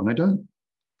natural. And I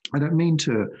don't mean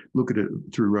to look at it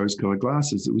through rose-colored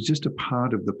glasses. It was just a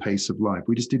part of the pace of life.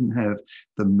 We just didn't have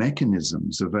the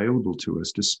mechanisms available to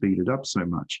us to speed it up so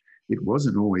much. It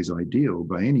wasn't always ideal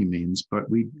by any means, but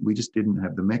we just didn't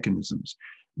have the mechanisms.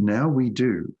 Now we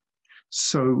do.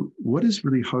 So what is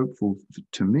really hopeful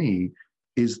to me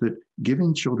is that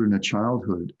giving children a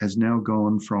childhood has now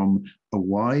gone from a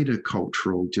wider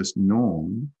cultural just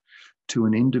norm to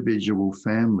an individual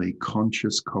family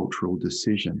conscious cultural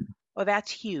decision. Oh,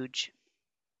 that's huge.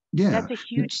 Yeah. That's a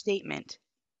huge statement.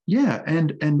 Yeah,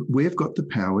 and we've got the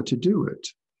power to do it.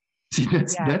 See, Yeah.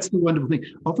 that's the wonderful thing.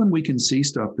 Often we can see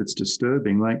stuff that's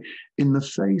disturbing, like in the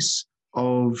face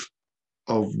of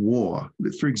war,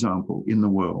 for example, in the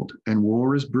world, and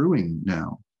war is brewing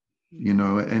now,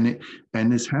 and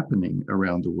it's happening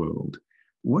around the world.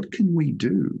 What can we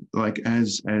do? Like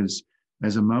as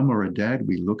a mum or a dad,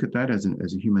 we look at that as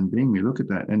a human being. We look at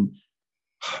that and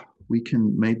we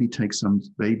can maybe take some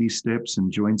baby steps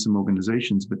and join some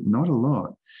organizations, but not a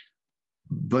lot.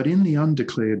 But in the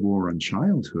undeclared war on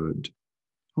childhood,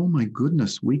 oh my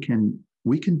goodness, we can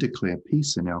declare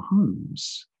peace in our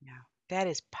homes. Yeah. That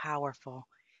is powerful.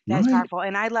 That is Right? powerful.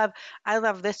 And I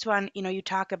love this one. You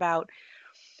talk about,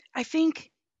 I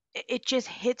think it just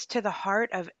hits to the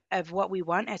heart of what we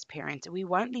want as parents. We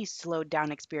want these slowed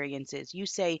down experiences. You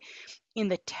say, in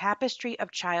the tapestry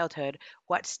of childhood,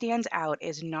 what stands out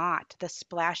is not the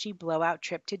splashy blowout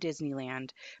trip to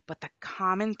Disneyland, but the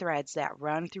common threads that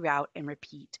run throughout and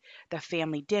repeat. The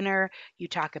family dinner, you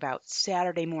talk about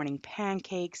Saturday morning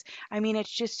pancakes. I mean,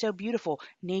 it's just so beautiful.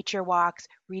 Nature walks,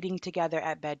 reading together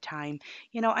at bedtime.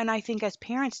 And I think as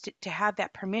parents to have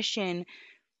that permission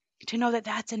to know that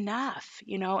that's enough,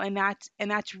 and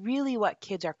that's really what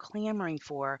kids are clamoring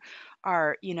for,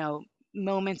 are,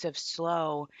 moments of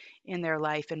slow in their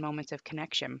life and moments of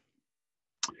connection.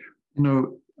 You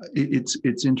know,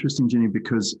 it's interesting, Jenny,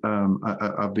 because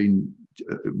I've been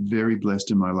very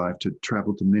blessed in my life to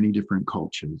travel to many different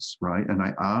cultures, right? And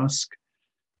I ask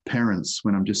parents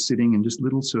when I'm just sitting in just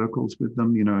little circles with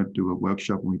them, I do a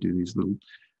workshop and we do these little,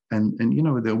 and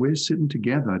we're sitting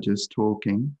together just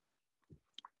talking,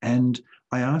 and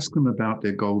I ask them about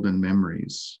their golden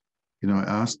memories. I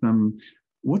ask them,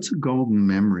 what's a golden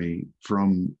memory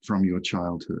from your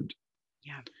childhood?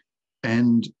 Yeah.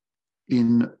 And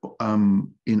in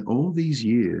all these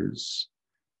years,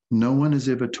 No one has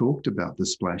ever talked about the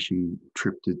splashy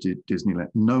trip to Disneyland.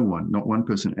 No one, not one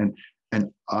person.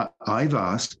 And I've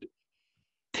asked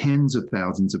tens of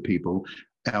thousands of people.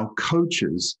 Our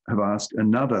coaches have asked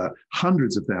another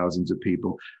hundreds of thousands of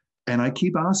people. And I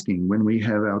keep asking when we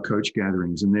have our coach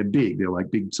gatherings, and they're big, they're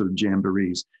like big sort of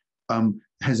jamborees.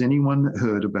 Has anyone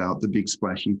heard about the big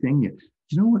splashy thing yet?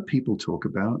 You know what people talk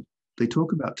about? They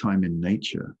talk about time in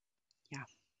nature. Yeah.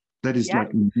 That is Yes.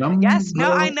 like Yes.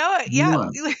 No, I number know it. Yeah.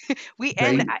 one. We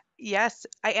end, They yes,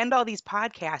 I end all these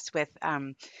podcasts with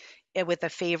a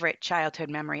favorite childhood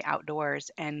memory outdoors.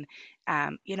 And,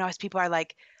 as people are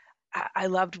like, I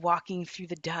loved walking through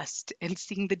the dust and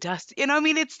seeing the dust. I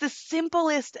mean, it's the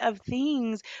simplest of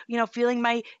things, feeling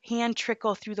my hand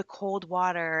trickle through the cold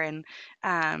water. And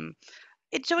um,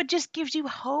 it just gives you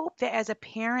hope that as a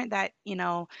parent that,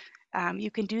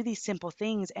 you can do these simple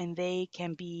things and they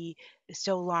can be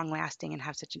so long lasting and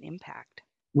have such an impact.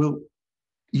 Well,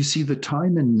 you see, the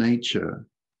time in nature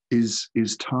is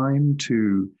time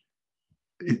to.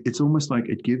 It's almost like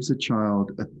it gives a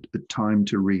child a time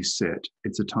to reset.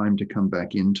 It's a time to come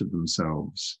back into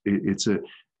themselves. It's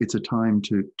a time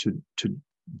to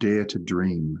dare to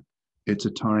dream. It's a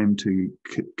Yeah. time to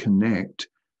connect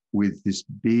with this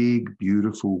big,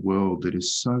 beautiful world that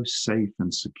is so safe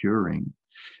and securing.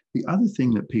 The other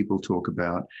thing that people talk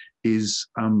about is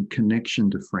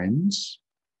connection to friends.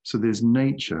 So there's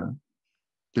nature,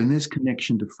 then there's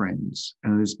connection to friends,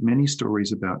 and there's many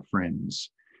stories about friends.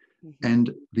 Hmm.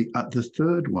 And the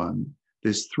third one,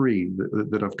 there's three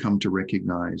that I've come to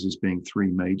recognize as being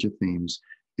three major themes,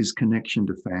 is connection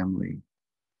to family.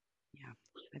 Yeah.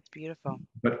 It's beautiful.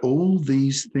 But all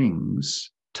these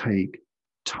things take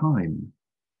time.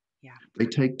 Yeah. They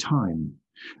take time.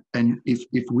 Yeah. And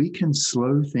if we can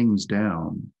slow things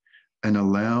down and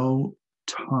allow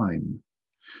time,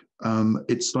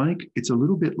 it's a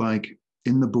little bit like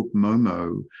in the book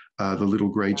Momo, The Little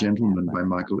Grey Love that Gentleman by book.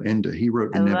 Michael Ender. He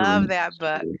wrote I The Never love Ending that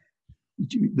book.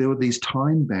 Story. There were these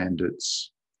time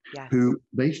bandits Yes. who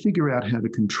they figure out how to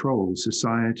control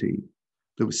society.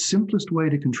 The simplest way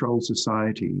to control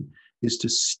society is to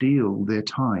steal their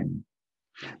time,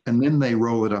 Yes. and then they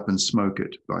roll it up and smoke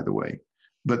it. By the way,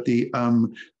 but the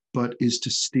but is to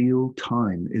steal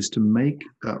time, is to make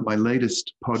my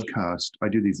latest podcast. I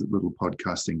do these little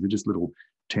podcast things. They're just little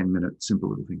 10-minute simple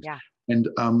little things. Yeah. And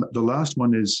the last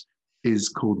one is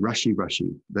called Rushy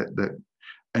Rushy.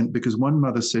 And because one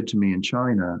mother said to me in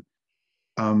China,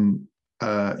 we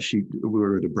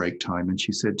were at a break time, and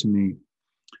she said to me,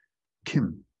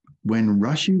 Kim, when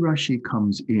Rushy Rushy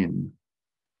comes in,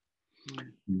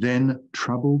 Mm. then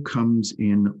trouble comes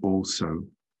in also.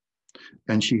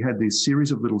 And she had this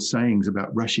series of little sayings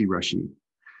about Rushy Rushy.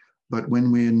 But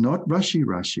when we're not Rushy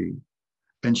Rushy,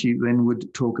 and she then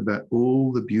would talk about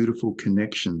all the beautiful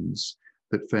connections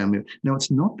that family. Now, it's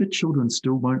not that children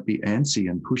still won't be antsy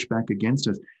and push back against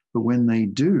us, but when they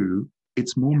do,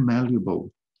 it's more Yeah.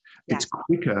 malleable. It's Yes.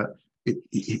 quicker.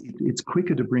 It's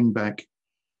quicker to bring back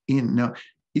in. Now,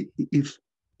 if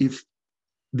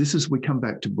this is, we come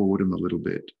back to boredom a little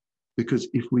bit, because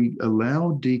if we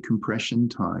allow decompression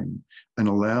time and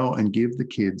allow and give the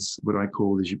kids what I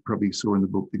call, as you probably saw in the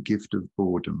book, the gift of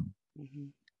boredom, Hmm.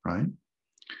 right?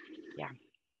 Yeah.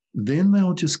 Then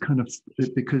they'll just kind of,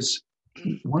 because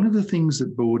one of the things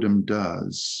that boredom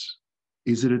does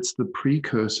is that it's the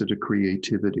precursor to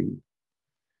creativity.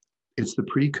 It's the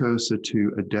precursor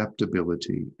to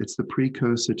adaptability. It's the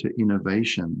precursor to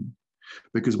innovation,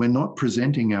 because we're not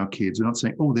presenting our kids. We're not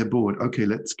saying, oh, they're bored. Okay,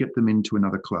 let's get them into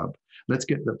another club. Let's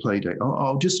get the play date.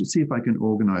 I'll just see if I can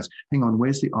organize. Hang on,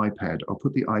 where's the iPad? I'll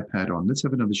put the iPad on. Let's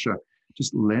have another show.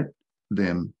 Just let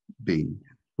them be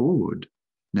bored.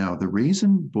 Now, the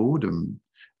reason boredom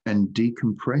and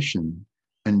decompression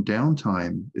and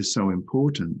downtime is so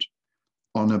important,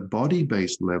 on a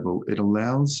body-based level, it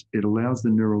allows the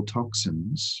neural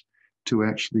toxins to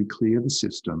actually clear the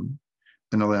system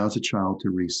and allows a child to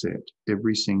reset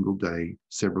every single day,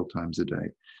 several times a day.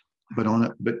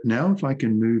 Wow. But now, if I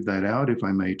can move that out, if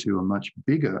I may, to a much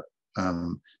bigger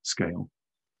scale,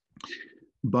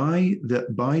 by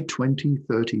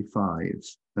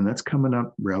 2035, and that's coming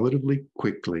up relatively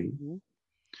quickly, Hmm.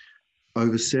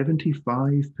 over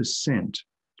 75%,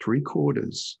 three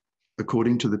quarters,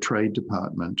 according to the Trade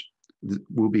Department,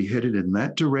 will be headed in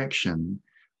that direction,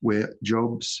 where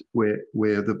jobs, where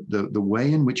the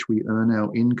way in which we earn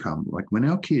our income, like when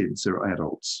our kids are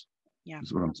adults, Yeah.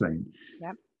 is what I'm saying,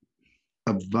 Yep.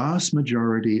 a vast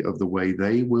majority of the way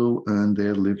they will earn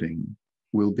their living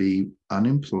will be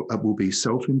will be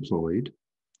self-employed,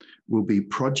 will be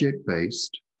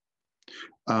project-based,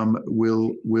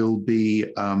 will be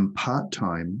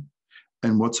part-time,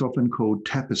 and what's often called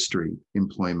tapestry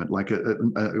employment, like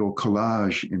or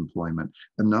collage employment,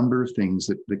 a number of things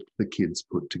that the kids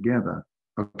put together.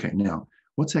 Okay, now,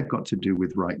 what's that got to do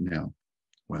with right now?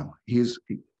 Well, here's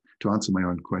to answer my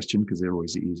own question, because they're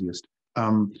always the easiest.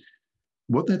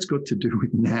 What that's got to do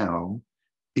with now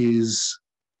is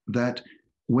that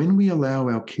when we allow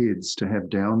our kids to have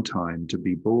downtime, to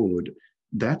be bored,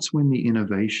 that's when the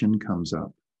innovation comes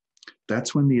up.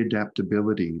 That's when the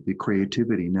adaptability, the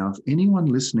creativity. Now, if anyone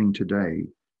listening today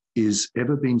is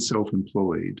ever been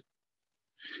self-employed,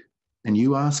 and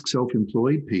you ask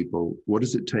self-employed people, what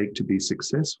does it take to be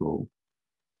successful?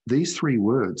 These three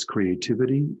words,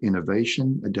 creativity,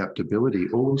 innovation, adaptability,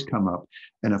 always come up.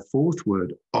 And a fourth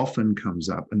word often comes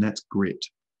up, and that's grit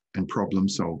and problem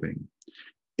solving.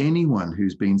 Anyone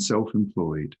who's been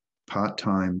self-employed,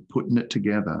 part-time, putting it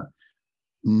together,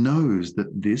 knows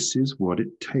that this is what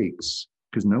it takes,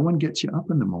 because no one gets you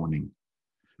up in the morning.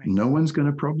 Right. No one's going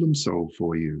to problem solve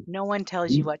for you. No one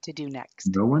tells you what to do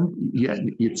next. No one, yeah,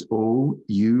 it's all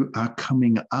you are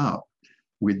coming up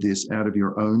with this out of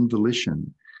your own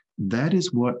volition. That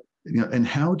is what, and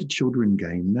how do children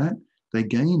gain that? They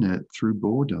gain it through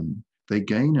boredom. They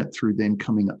gain it through then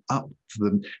coming up for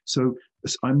them. So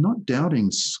I'm not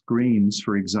doubting screens,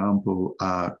 for example,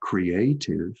 are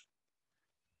creative,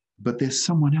 but there's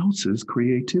someone else's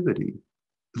creativity.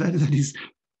 That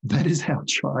is our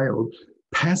child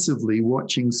passively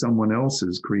watching someone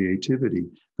else's creativity.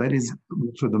 That is,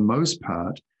 for the most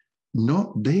part,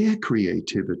 not their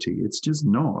creativity. It's just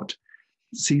not.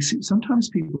 See, sometimes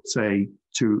people say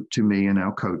to me and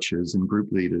our coaches and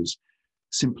group leaders,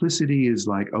 simplicity is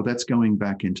like, oh, that's going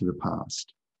back into the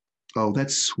past. Oh,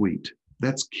 that's sweet.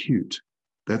 That's cute.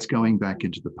 That's going back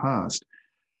into the past.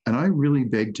 And I really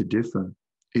beg to differ.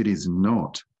 It is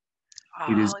not.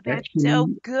 It is Oh, that's so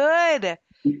actually, good.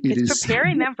 It's is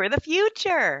preparing them for the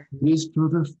future. it is for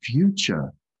the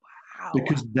future, Wow.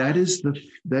 because that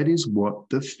is what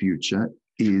the future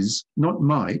is, not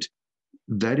might.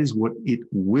 That is what it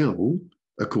will,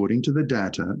 according to the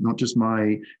data, not just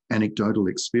my anecdotal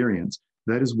experience.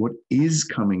 That is what is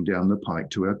coming down the pike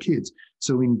to our kids.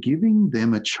 So in giving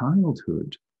them a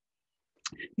childhood,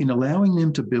 in allowing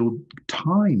them to build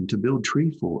time, to build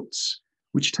tree forts,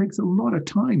 which takes a lot of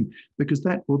time, because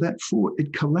that fort,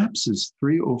 it collapses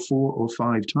 3 or 4 or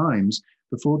 5 times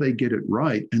before they get it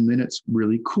right, and then it's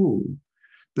really cool.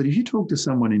 But if you talk to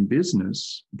someone in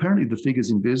business, apparently the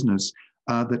figures in business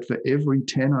are that for every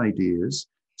 10 ideas,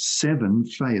 7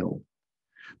 fail.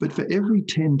 But for every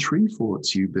 10 tree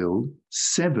forts you build,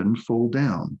 7 fall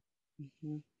down.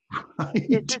 Mm-hmm. Right?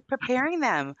 It's just preparing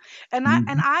them. And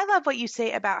I love what you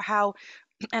say about how,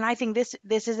 and I think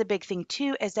this is a big thing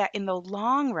too, is that in the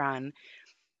long run,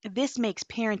 this makes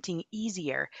parenting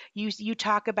easier. You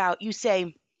talk about, you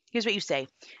say, here's what you say: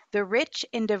 the rich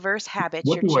and diverse habits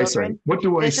What your do I say? children. What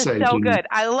do I This is say, so Jenny? good.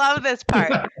 I love this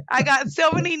part. I got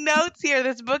so many notes here.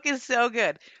 This book is so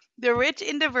good. The rich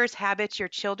and diverse habits your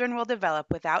children will develop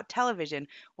without television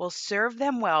will serve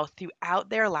them well throughout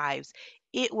their lives.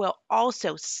 It will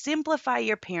also simplify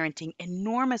your parenting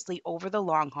enormously over the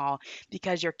long haul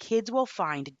because your kids will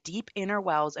find deep inner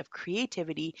wells of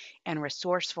creativity and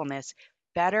resourcefulness.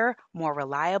 Better, more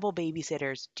reliable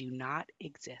babysitters do not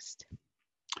exist.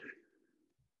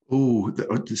 Oh,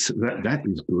 that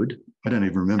is good. I don't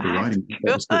even remember That's writing that.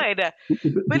 That was good.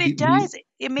 good. But it does.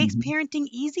 It makes parenting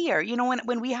easier. You know,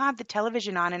 when we have the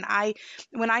television on, and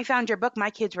when I found your book, my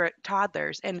kids were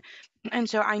toddlers, and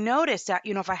so I noticed that,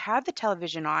 if I have the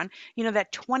television on,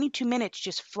 that 22 minutes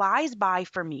just flies by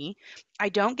for me. I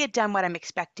don't get done what I'm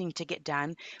expecting to get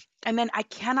done. And then I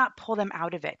cannot pull them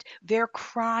out of it. They're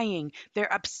crying.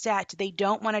 They're upset. They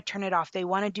don't want to turn it off. They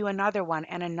want to do another one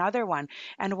and another one.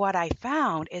 And what I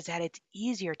found is that it's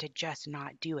easier to just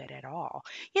not do it at all.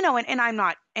 And I'm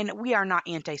not, and we are not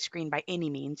anti-screen by any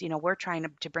means. We're trying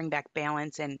to bring back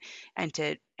balance and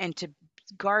to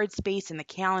guard space in the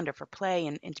calendar for play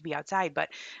and to be outside. But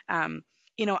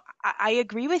I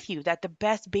agree with you that the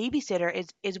best babysitter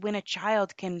is when a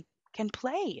child can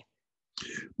play.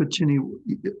 But Jenny,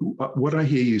 what I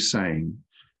hear you saying,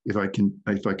 if I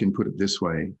can put it this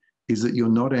way, is that you're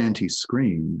not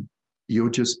anti-screen, you're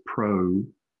just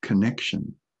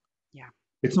pro-connection. Yeah.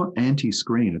 It's not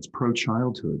anti-screen, it's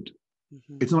pro-childhood.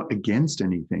 Hmm. It's not against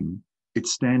anything.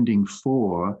 It's standing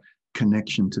for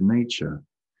connection to nature.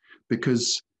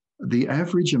 Because the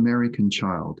average American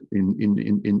child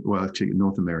well, actually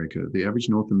North America, the average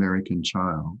North American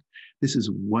child, this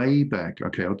is way back.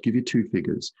 Okay, I'll give you 2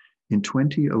 figures. In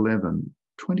 2011,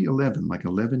 like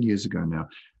 11 years ago now,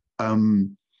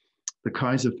 the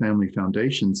Kaiser Family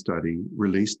Foundation study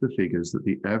released the figures that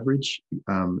the average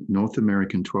North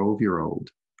American 12-year-old,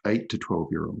 8 to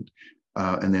 12-year-old,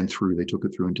 and then they took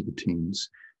it through into the teens,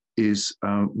 is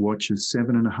watches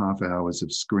 7.5 hours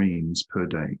of screens per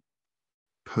day.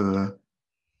 Per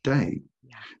day.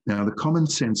 Yeah. Now, the Common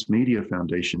Sense Media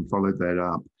Foundation followed that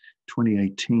up.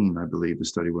 2018, I believe the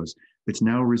study was. It's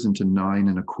now risen to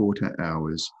 9.25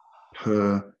 hours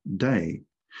per day.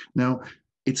 Now,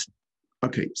 it's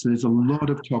okay. So there's a lot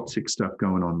of toxic stuff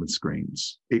going on with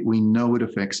screens. We know it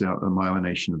affects the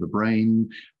myelination of the brain.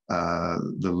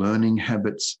 The learning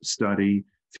habits study,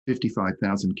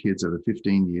 55,000 kids over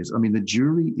 15 years. I mean, the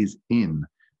jury is in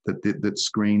that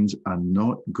screens are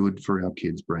not good for our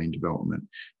kids' brain development.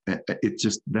 It's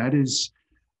just that is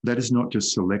not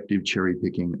just selective cherry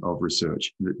picking of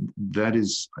research. That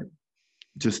is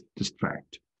just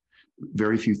fact.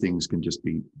 Very few things can just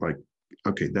be like,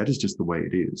 okay, that is just the way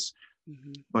it is.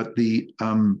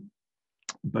 Mm-hmm.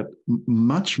 But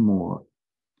much more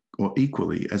or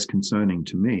equally as concerning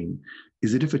to me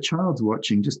is that if a child's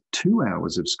watching just 2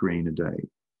 hours of screen a day,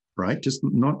 right? Just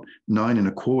not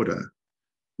 9.25,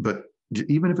 but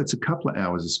even if it's a couple of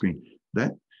hours of screen,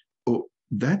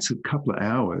 that's a couple of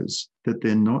hours that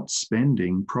they're not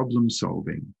spending problem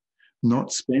solving,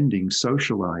 not spending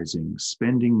socializing,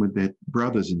 spending with their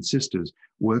brothers and sisters,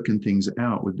 working things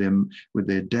out with them, with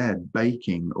their dad,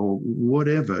 baking or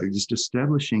whatever, just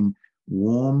establishing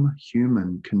warm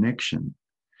human connection.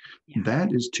 Yeah.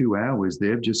 That is 2 hours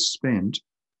they've just spent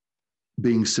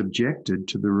being subjected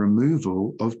to the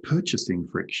removal of purchasing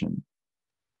friction.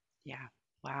 Yeah.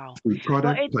 Wow.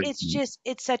 Well,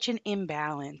 it's such an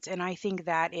imbalance. And I think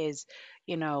that is,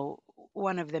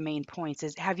 one of the main points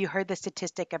is, have you heard the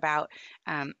statistic about,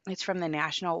 it's from the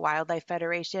National Wildlife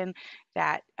Federation,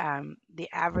 that the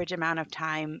average amount of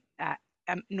time,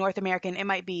 North American, it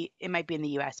might be in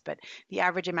the US, but the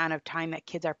average amount of time that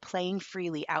kids are playing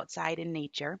freely outside in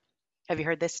nature. Have you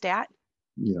heard this stat?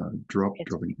 Yeah,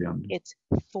 dropping down. It's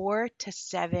 4 to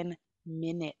 7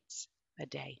 minutes a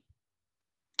day.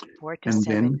 4 to and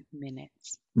 7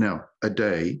 minutes. Now, a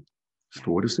day,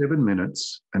 4 to 7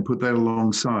 minutes, and put that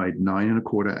alongside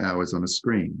 9.25 hours on a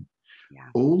screen. Yeah.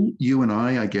 All you and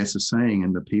I guess, are saying,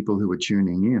 and the people who are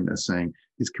tuning in are saying,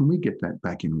 is can we get that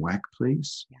back in whack,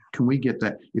 please? Yeah. Can we get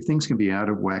that? If things can be out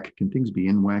of whack, can things be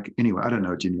in whack? Anyway, I don't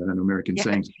know, Ginny, I don't know American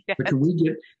sayings, yes. But can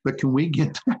we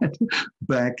get that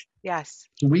back? Yes.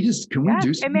 Can we do something?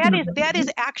 And that is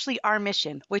actually our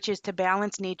mission, which is to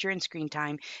balance nature and screen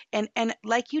time. And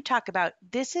like you talk about,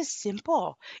 this is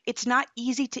simple. It's not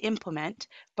easy to implement,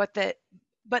 but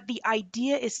the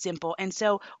idea is simple. And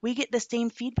so we get the same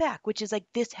feedback, which is like,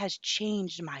 this has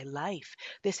changed my life.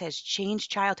 This has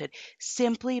changed childhood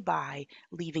simply by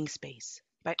leaving space,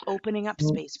 by opening up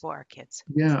space for our kids.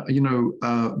 Yeah.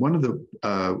 One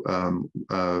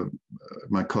of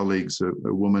my colleagues, a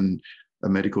woman, a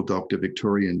medical doctor,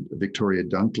 Victoria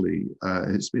Dunkley,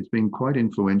 it's been quite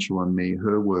influential on me.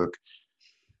 Her work,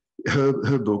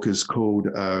 her book is called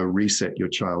Reset Your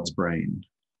Child's Brain.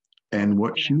 And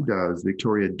what she does,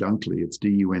 Victoria Dunkley, it's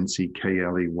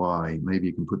Dunkley. Maybe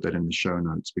you can put that in the show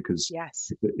notes, because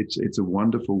yes, it's a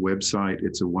wonderful website.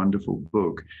 It's a wonderful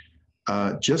book.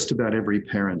 Just about every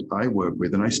parent I work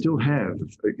with, and I still have,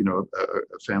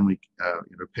 a family,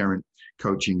 parent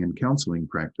coaching and counseling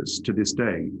practice to this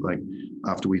day. Like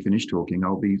after we finish talking,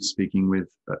 I'll be speaking with,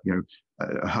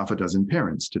 a half a dozen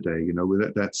parents today.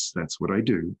 That's what I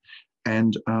do,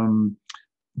 and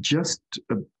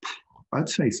I'd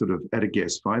say sort of at a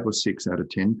guess, 5 or 6 out of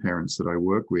 10 parents that I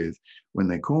work with, when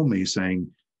they call me saying,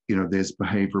 there's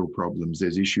behavioral problems,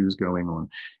 there's issues going on.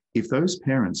 If those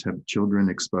parents have children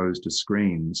exposed to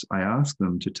screens, I ask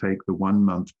them to take the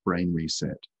 1-month brain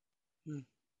reset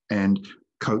and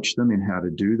coach them in how to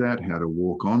do that, how to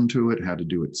walk onto it, how to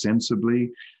do it sensibly.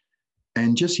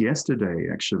 And just yesterday,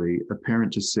 actually, a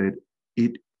parent just said,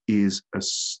 it is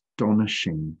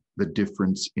astonishing the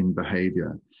difference in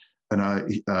behavior. And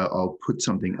I'll put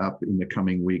something up in the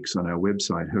coming weeks on our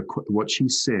website. What she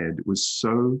said was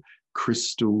so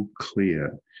crystal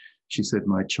clear. She said,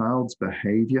 my child's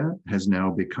behavior has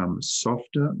now become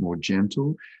softer, more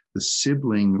gentle. The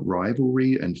sibling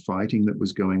rivalry and fighting that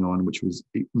was going on, which was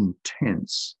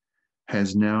intense,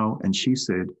 has now, and she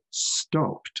said,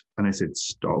 stopped. And I said,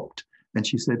 stopped? And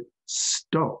she said,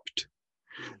 stopped.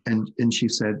 And she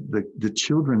said the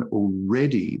children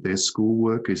already, their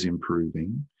schoolwork is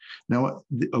improving. Now,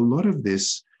 a lot of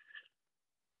this,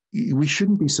 we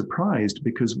shouldn't be surprised,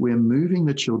 because we're moving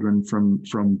the children from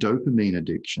dopamine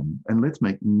addiction. And let's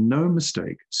make no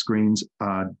mistake, screens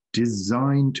are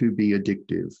designed to be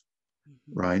addictive,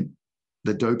 right?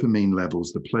 the dopamine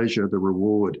levels, the pleasure, the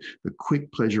reward, the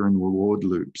quick pleasure and reward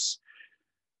loops.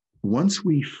 Once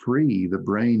we free the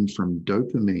brain from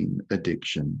dopamine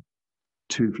addiction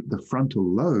to the frontal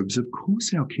lobes, of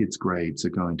course our kids' grades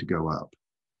are going to go up.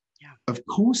 Yeah. Of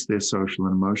course their social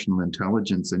and emotional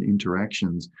intelligence and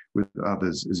interactions with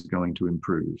others is going to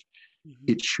improve. Mm-hmm.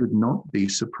 It should not be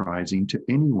surprising to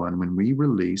anyone when we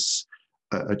release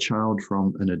a child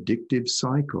from an addictive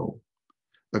cycle,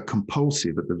 a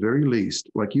compulsive at the very least,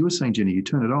 like you were saying, Jenny, you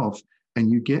turn it off and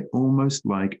you get almost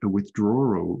like a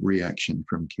withdrawal reaction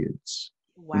from kids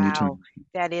when you turn Wow.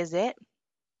 That is it?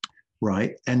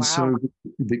 right. And Wow. so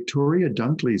Victoria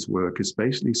Dunkley's work is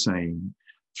basically saying,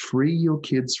 free your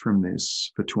kids from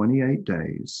this for 28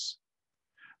 days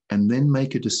and then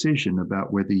make a decision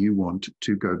about whether you want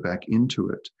to go back into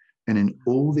it. And in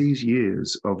all these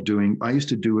years of doing, I used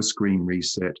to do a screen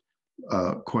reset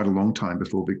quite a long time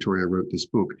before Victoria wrote this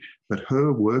book, but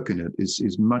her work in it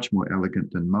is much more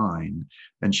elegant than mine.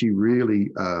 And she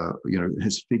really,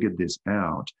 has figured this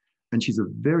out. And she's a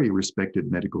very respected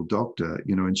medical doctor,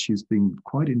 and she's been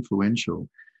quite influential.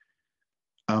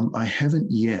 I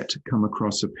haven't yet come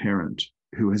across a parent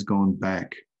who has gone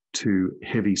back to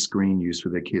heavy screen use for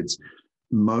their kids.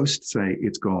 Most say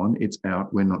it's gone, it's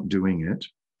out, we're not doing it.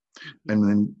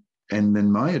 And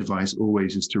then my advice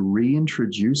always is to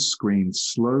reintroduce screens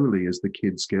slowly as the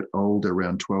kids get older,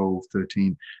 around 12,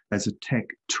 13, as a tech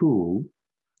tool,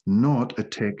 not a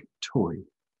tech toy.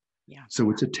 Yeah. So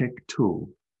it's a tech tool,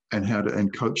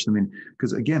 and coach them in,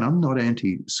 because again, I'm not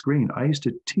anti-screen. I used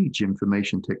to teach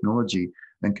information technology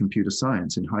and computer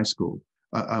science in high school.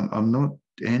 I'm not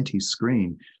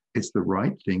anti-screen. It's the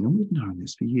right thing, and we've known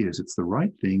this for years. It's the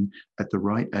right thing at the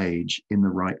right age, in the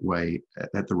right way,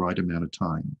 at the right amount of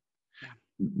time. Yeah.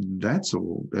 That's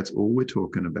all we're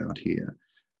talking about here.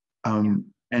 Yeah.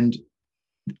 And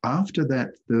after that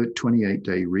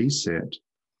 28-day reset,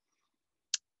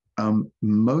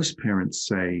 most parents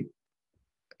say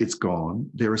it's gone.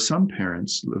 There are some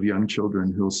parents of young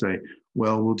children who'll say,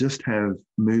 well, we'll just have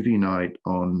movie night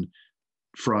on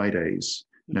Fridays.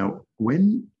 Now,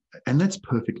 and that's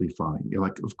perfectly fine. You're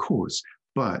like, of course.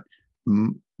 But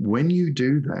when you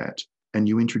do that and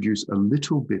you introduce a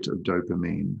little bit of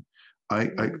dopamine, I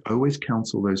always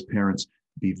counsel those parents,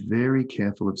 be very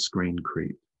careful of screen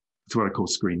creep. That's what I call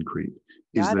screen creep.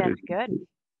 Yeah, that's good.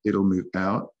 It'll move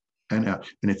out and out.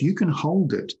 And if you can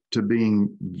hold it to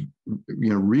being,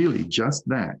 really just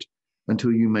that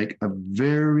until you make a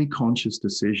very conscious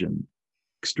decision,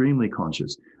 extremely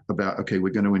conscious about, okay,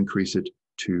 we're going to increase it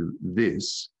to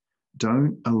this.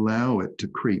 Don't allow it to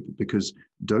creep, because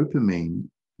dopamine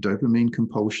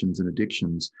compulsions and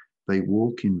addictions, they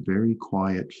walk in very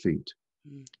quiet feet,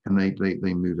 and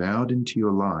they move out into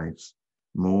your life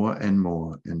more and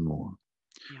more and more.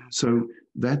 Yeah. So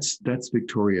that's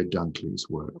Victoria Dunkley's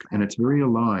work, okay. And it's very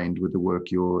aligned with the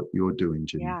work you're doing,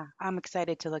 Jenny. Yeah, I'm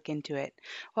excited to look into it.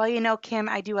 Well, Kim,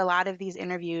 I do a lot of these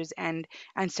interviews, and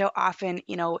so often,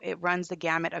 it runs the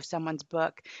gamut of someone's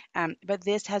book. But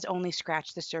this has only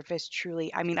scratched the surface,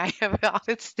 truly. I mean, I have all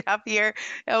this stuff here,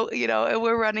 and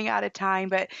we're running out of time.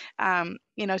 But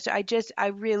so I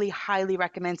really highly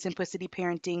recommend Simplicity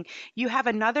Parenting. You have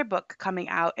another book coming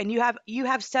out, and you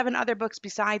have 7 other books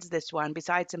besides this one,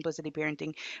 besides Simplicity Parenting.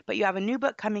 But you have a new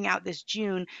book coming out this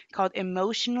June called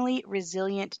Emotionally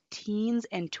Resilient Teens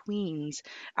and Tweens,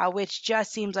 which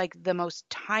just seems like the most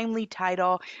timely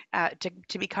title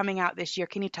to be coming out this year.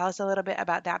 Can you tell us a little bit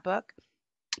about that book?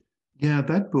 Yeah,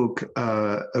 that book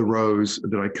arose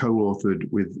that I co-authored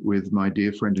with my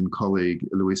dear friend and colleague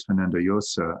Luis Fernando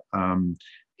Llosa.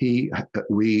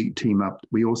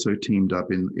 We also teamed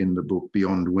up in the book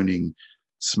Beyond Winning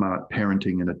Smart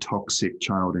Parenting in a Toxic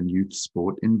Child and Youth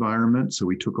Sport Environment. So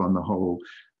we took on the whole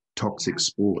toxic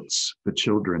sports for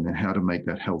children and how to make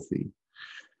that healthy.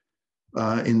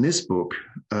 In this book,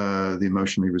 The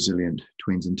Emotionally Resilient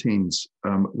Tweens and Teens,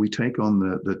 we take on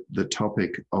the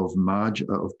topic of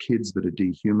kids that are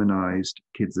dehumanized,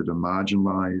 kids that are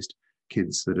marginalized,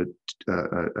 kids that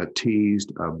are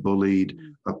teased, are bullied,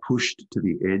 are pushed to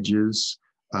the edges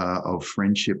of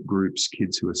friendship groups,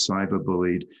 kids who are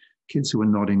cyberbullied, kids who are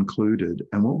not included.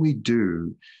 And what we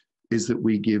do is that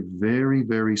we give very,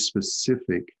 very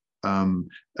specific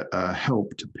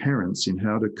help to parents in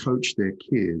how to coach their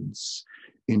kids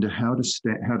into how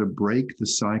to break the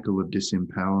cycle of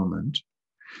disempowerment,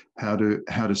 how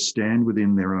to stand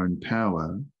within their own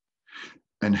power,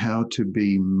 and how to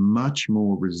be much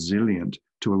more resilient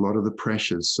to a lot of the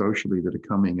pressures socially that are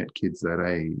coming at kids that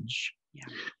age. Yeah.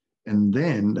 And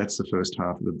then that's the first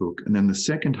half of the book. And then the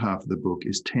second half of the book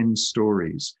is 10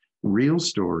 stories, real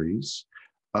stories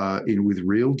with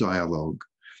real dialogue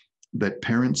that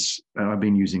parents, and I've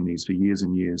been using these for years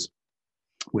and years,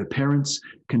 where parents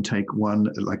can take one,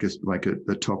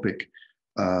 a topic,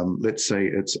 let's say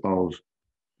it's of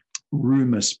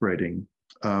rumor spreading,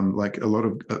 like a lot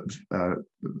of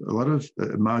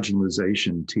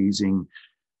marginalization, teasing,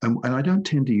 and I don't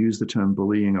tend to use the term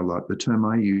bullying a lot. The term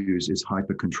I use is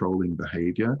hyper controlling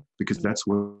behavior, because Mm, that's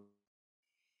what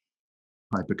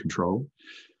hyper control.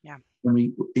 yeah.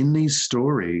 And in these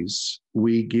stories,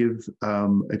 we give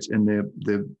it's and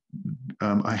they're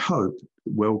I hope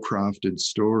well crafted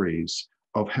stories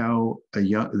of how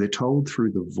they're told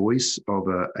through the voice of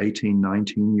a 18,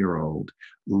 19-year-old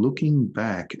looking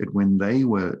back at when they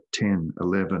were 10,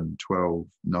 11, 12,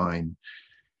 9,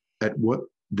 at what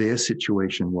their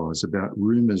situation was, about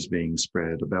rumors being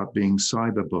spread, about being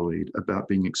cyberbullied, about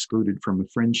being excluded from a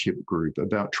friendship group,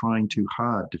 about trying too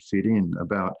hard to fit in,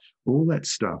 about all that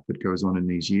stuff that goes on in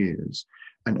these years,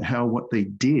 and how what they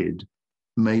did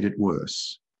made it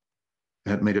worse,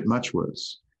 had made it much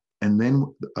worse. And then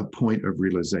a point of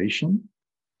realization,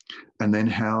 and then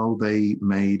how they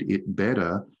made it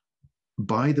better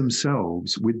by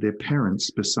themselves with their parents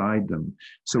beside them.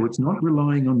 So Wow. it's not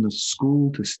relying on the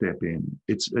school to step in.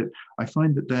 I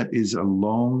find that is a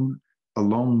long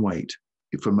wait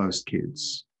for most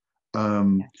kids.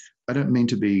 Um, Yes. I don't mean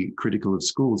to be critical of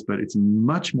schools, but it's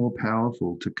much more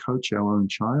powerful to coach our own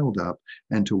child up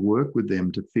and to work with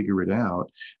them to figure it out,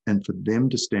 and for them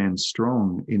to stand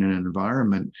strong in an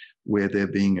environment where they're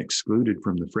being excluded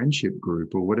from the friendship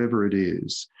group or whatever it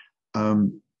is.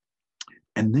 Um,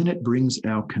 and then it brings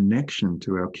our connection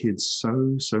to our kids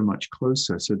so much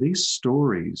closer. So these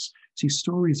stories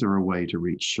are a way to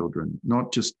reach children,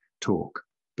 not just talk,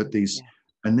 but these, Yeah.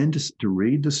 and then to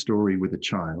read the story with a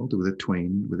child, with a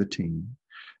tween, with a teen,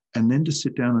 and then to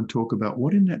sit down and talk about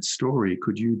what in that story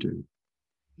could you do?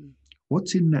 Mm,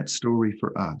 What's in that story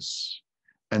for us?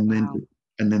 And then wow.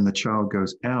 and then the child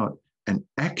goes out and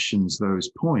actions those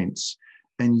points.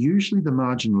 And usually the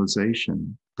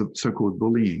marginalization, the so-called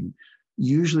bullying,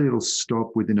 usually it'll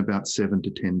stop within about 7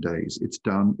 to 10 days. It's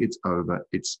done, it's over,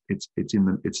 it's in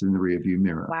the rearview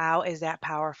mirror. Wow, is that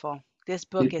powerful? This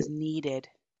book It, is needed.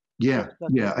 This yeah, book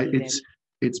yeah, is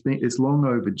needed. it's long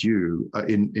overdue,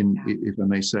 in Yeah. if I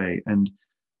may say. And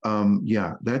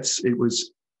yeah, it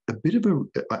was a bit of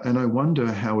and I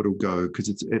wonder how it'll go, because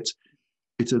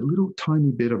it's a little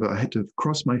tiny bit of I had to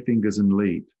cross my fingers and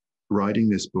leap writing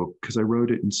this book, because I wrote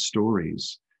it in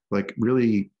stories, like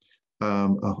really,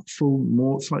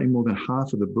 slightly more than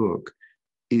half of the book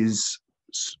is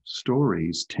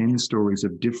stories, 10 Yeah. stories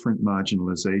of different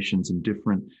marginalizations and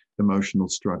different emotional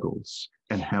struggles,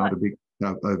 and how Well, to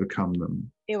overcome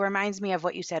them. it reminds me of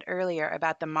what you said earlier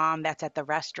about the mom that's at the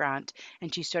restaurant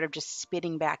and she's sort of just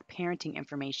spitting back parenting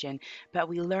information. But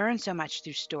we learn so much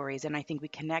through stories, and I think we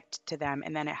connect to them,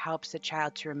 and then it helps the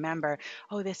child to remember,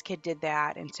 oh, this kid did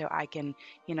that, and so I can,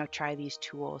 try these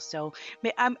tools. So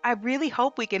I really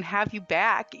hope we can have you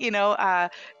back,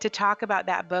 to talk about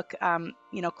that book,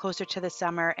 closer to the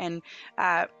summer. And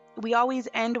we always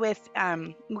end with,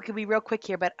 we could be real quick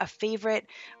here, but a favorite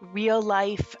real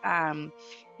life.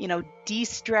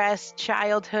 De-stress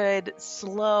childhood,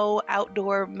 slow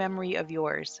outdoor memory of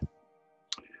yours?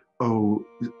 Oh,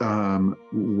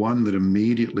 one that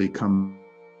immediately comes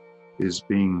is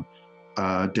being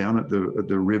down at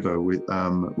the river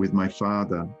with my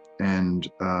father, and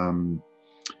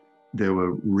there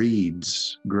were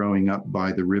reeds growing up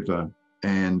by the river,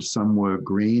 and some were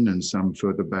green and some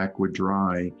further back were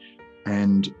dry,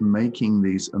 and making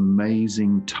these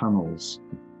amazing tunnels,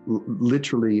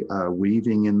 literally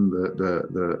weaving in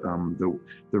the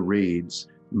reeds,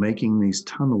 making these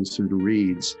tunnels through the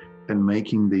reeds, and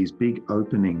making these big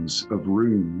openings of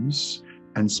rooms,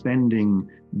 and spending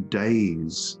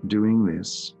days doing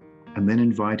this, and then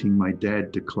inviting my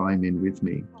dad to climb in with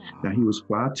me. Aw. Now, he was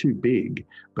far too big,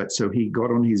 but so he got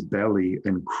on his belly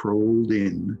and crawled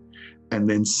in, and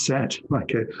then sat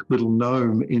like a little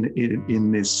gnome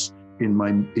in this in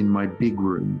my big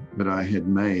room that I had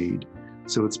made.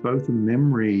 So it's both a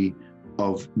memory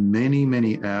of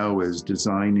many hours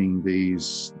designing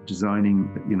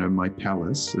my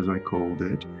palace, as I called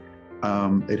it.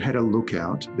 It had a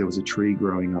lookout. There was a tree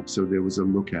growing up, so there was a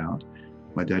lookout.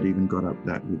 My dad even got up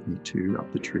that with me too,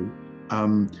 up the tree.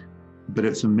 But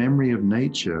it's a memory of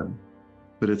nature,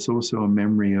 but it's also a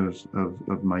memory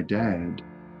of my dad,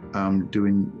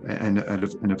 doing and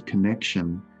of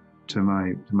connection to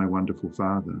my wonderful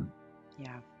father.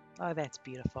 Yeah. Oh, that's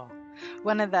beautiful.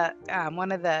 One of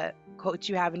the quotes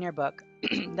you have in your book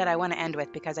that I want to end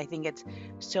with, because I think it's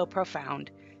so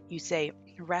profound. You say,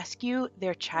 "Rescue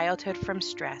their childhood from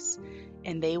stress,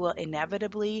 and they will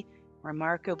inevitably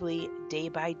remarkably, day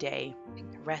by day,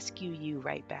 rescue you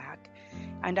right back.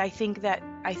 And I think that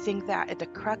at the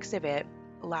crux of it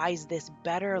lies this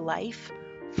better life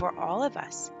for all of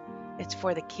us. It's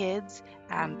for the kids,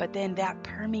 but then that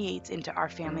permeates into our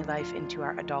family life, into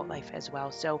our adult life as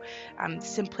well. So,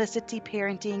 simplicity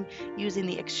parenting, using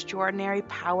the extraordinary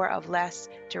power of less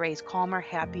to raise calmer,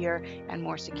 happier, and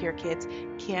more secure kids.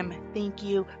 Kim, thank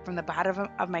you from the bottom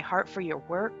of my heart for your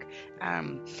work,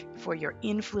 for your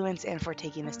influence, and for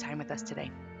taking this time with us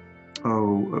today.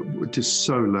 Oh, just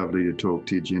so lovely to talk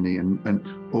to you, Ginny, and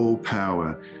all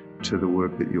power to the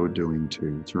work that you're doing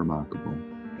too. It's remarkable.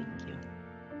 Thank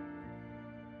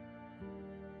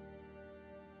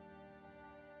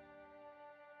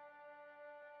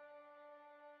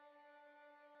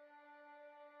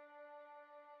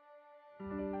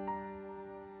you.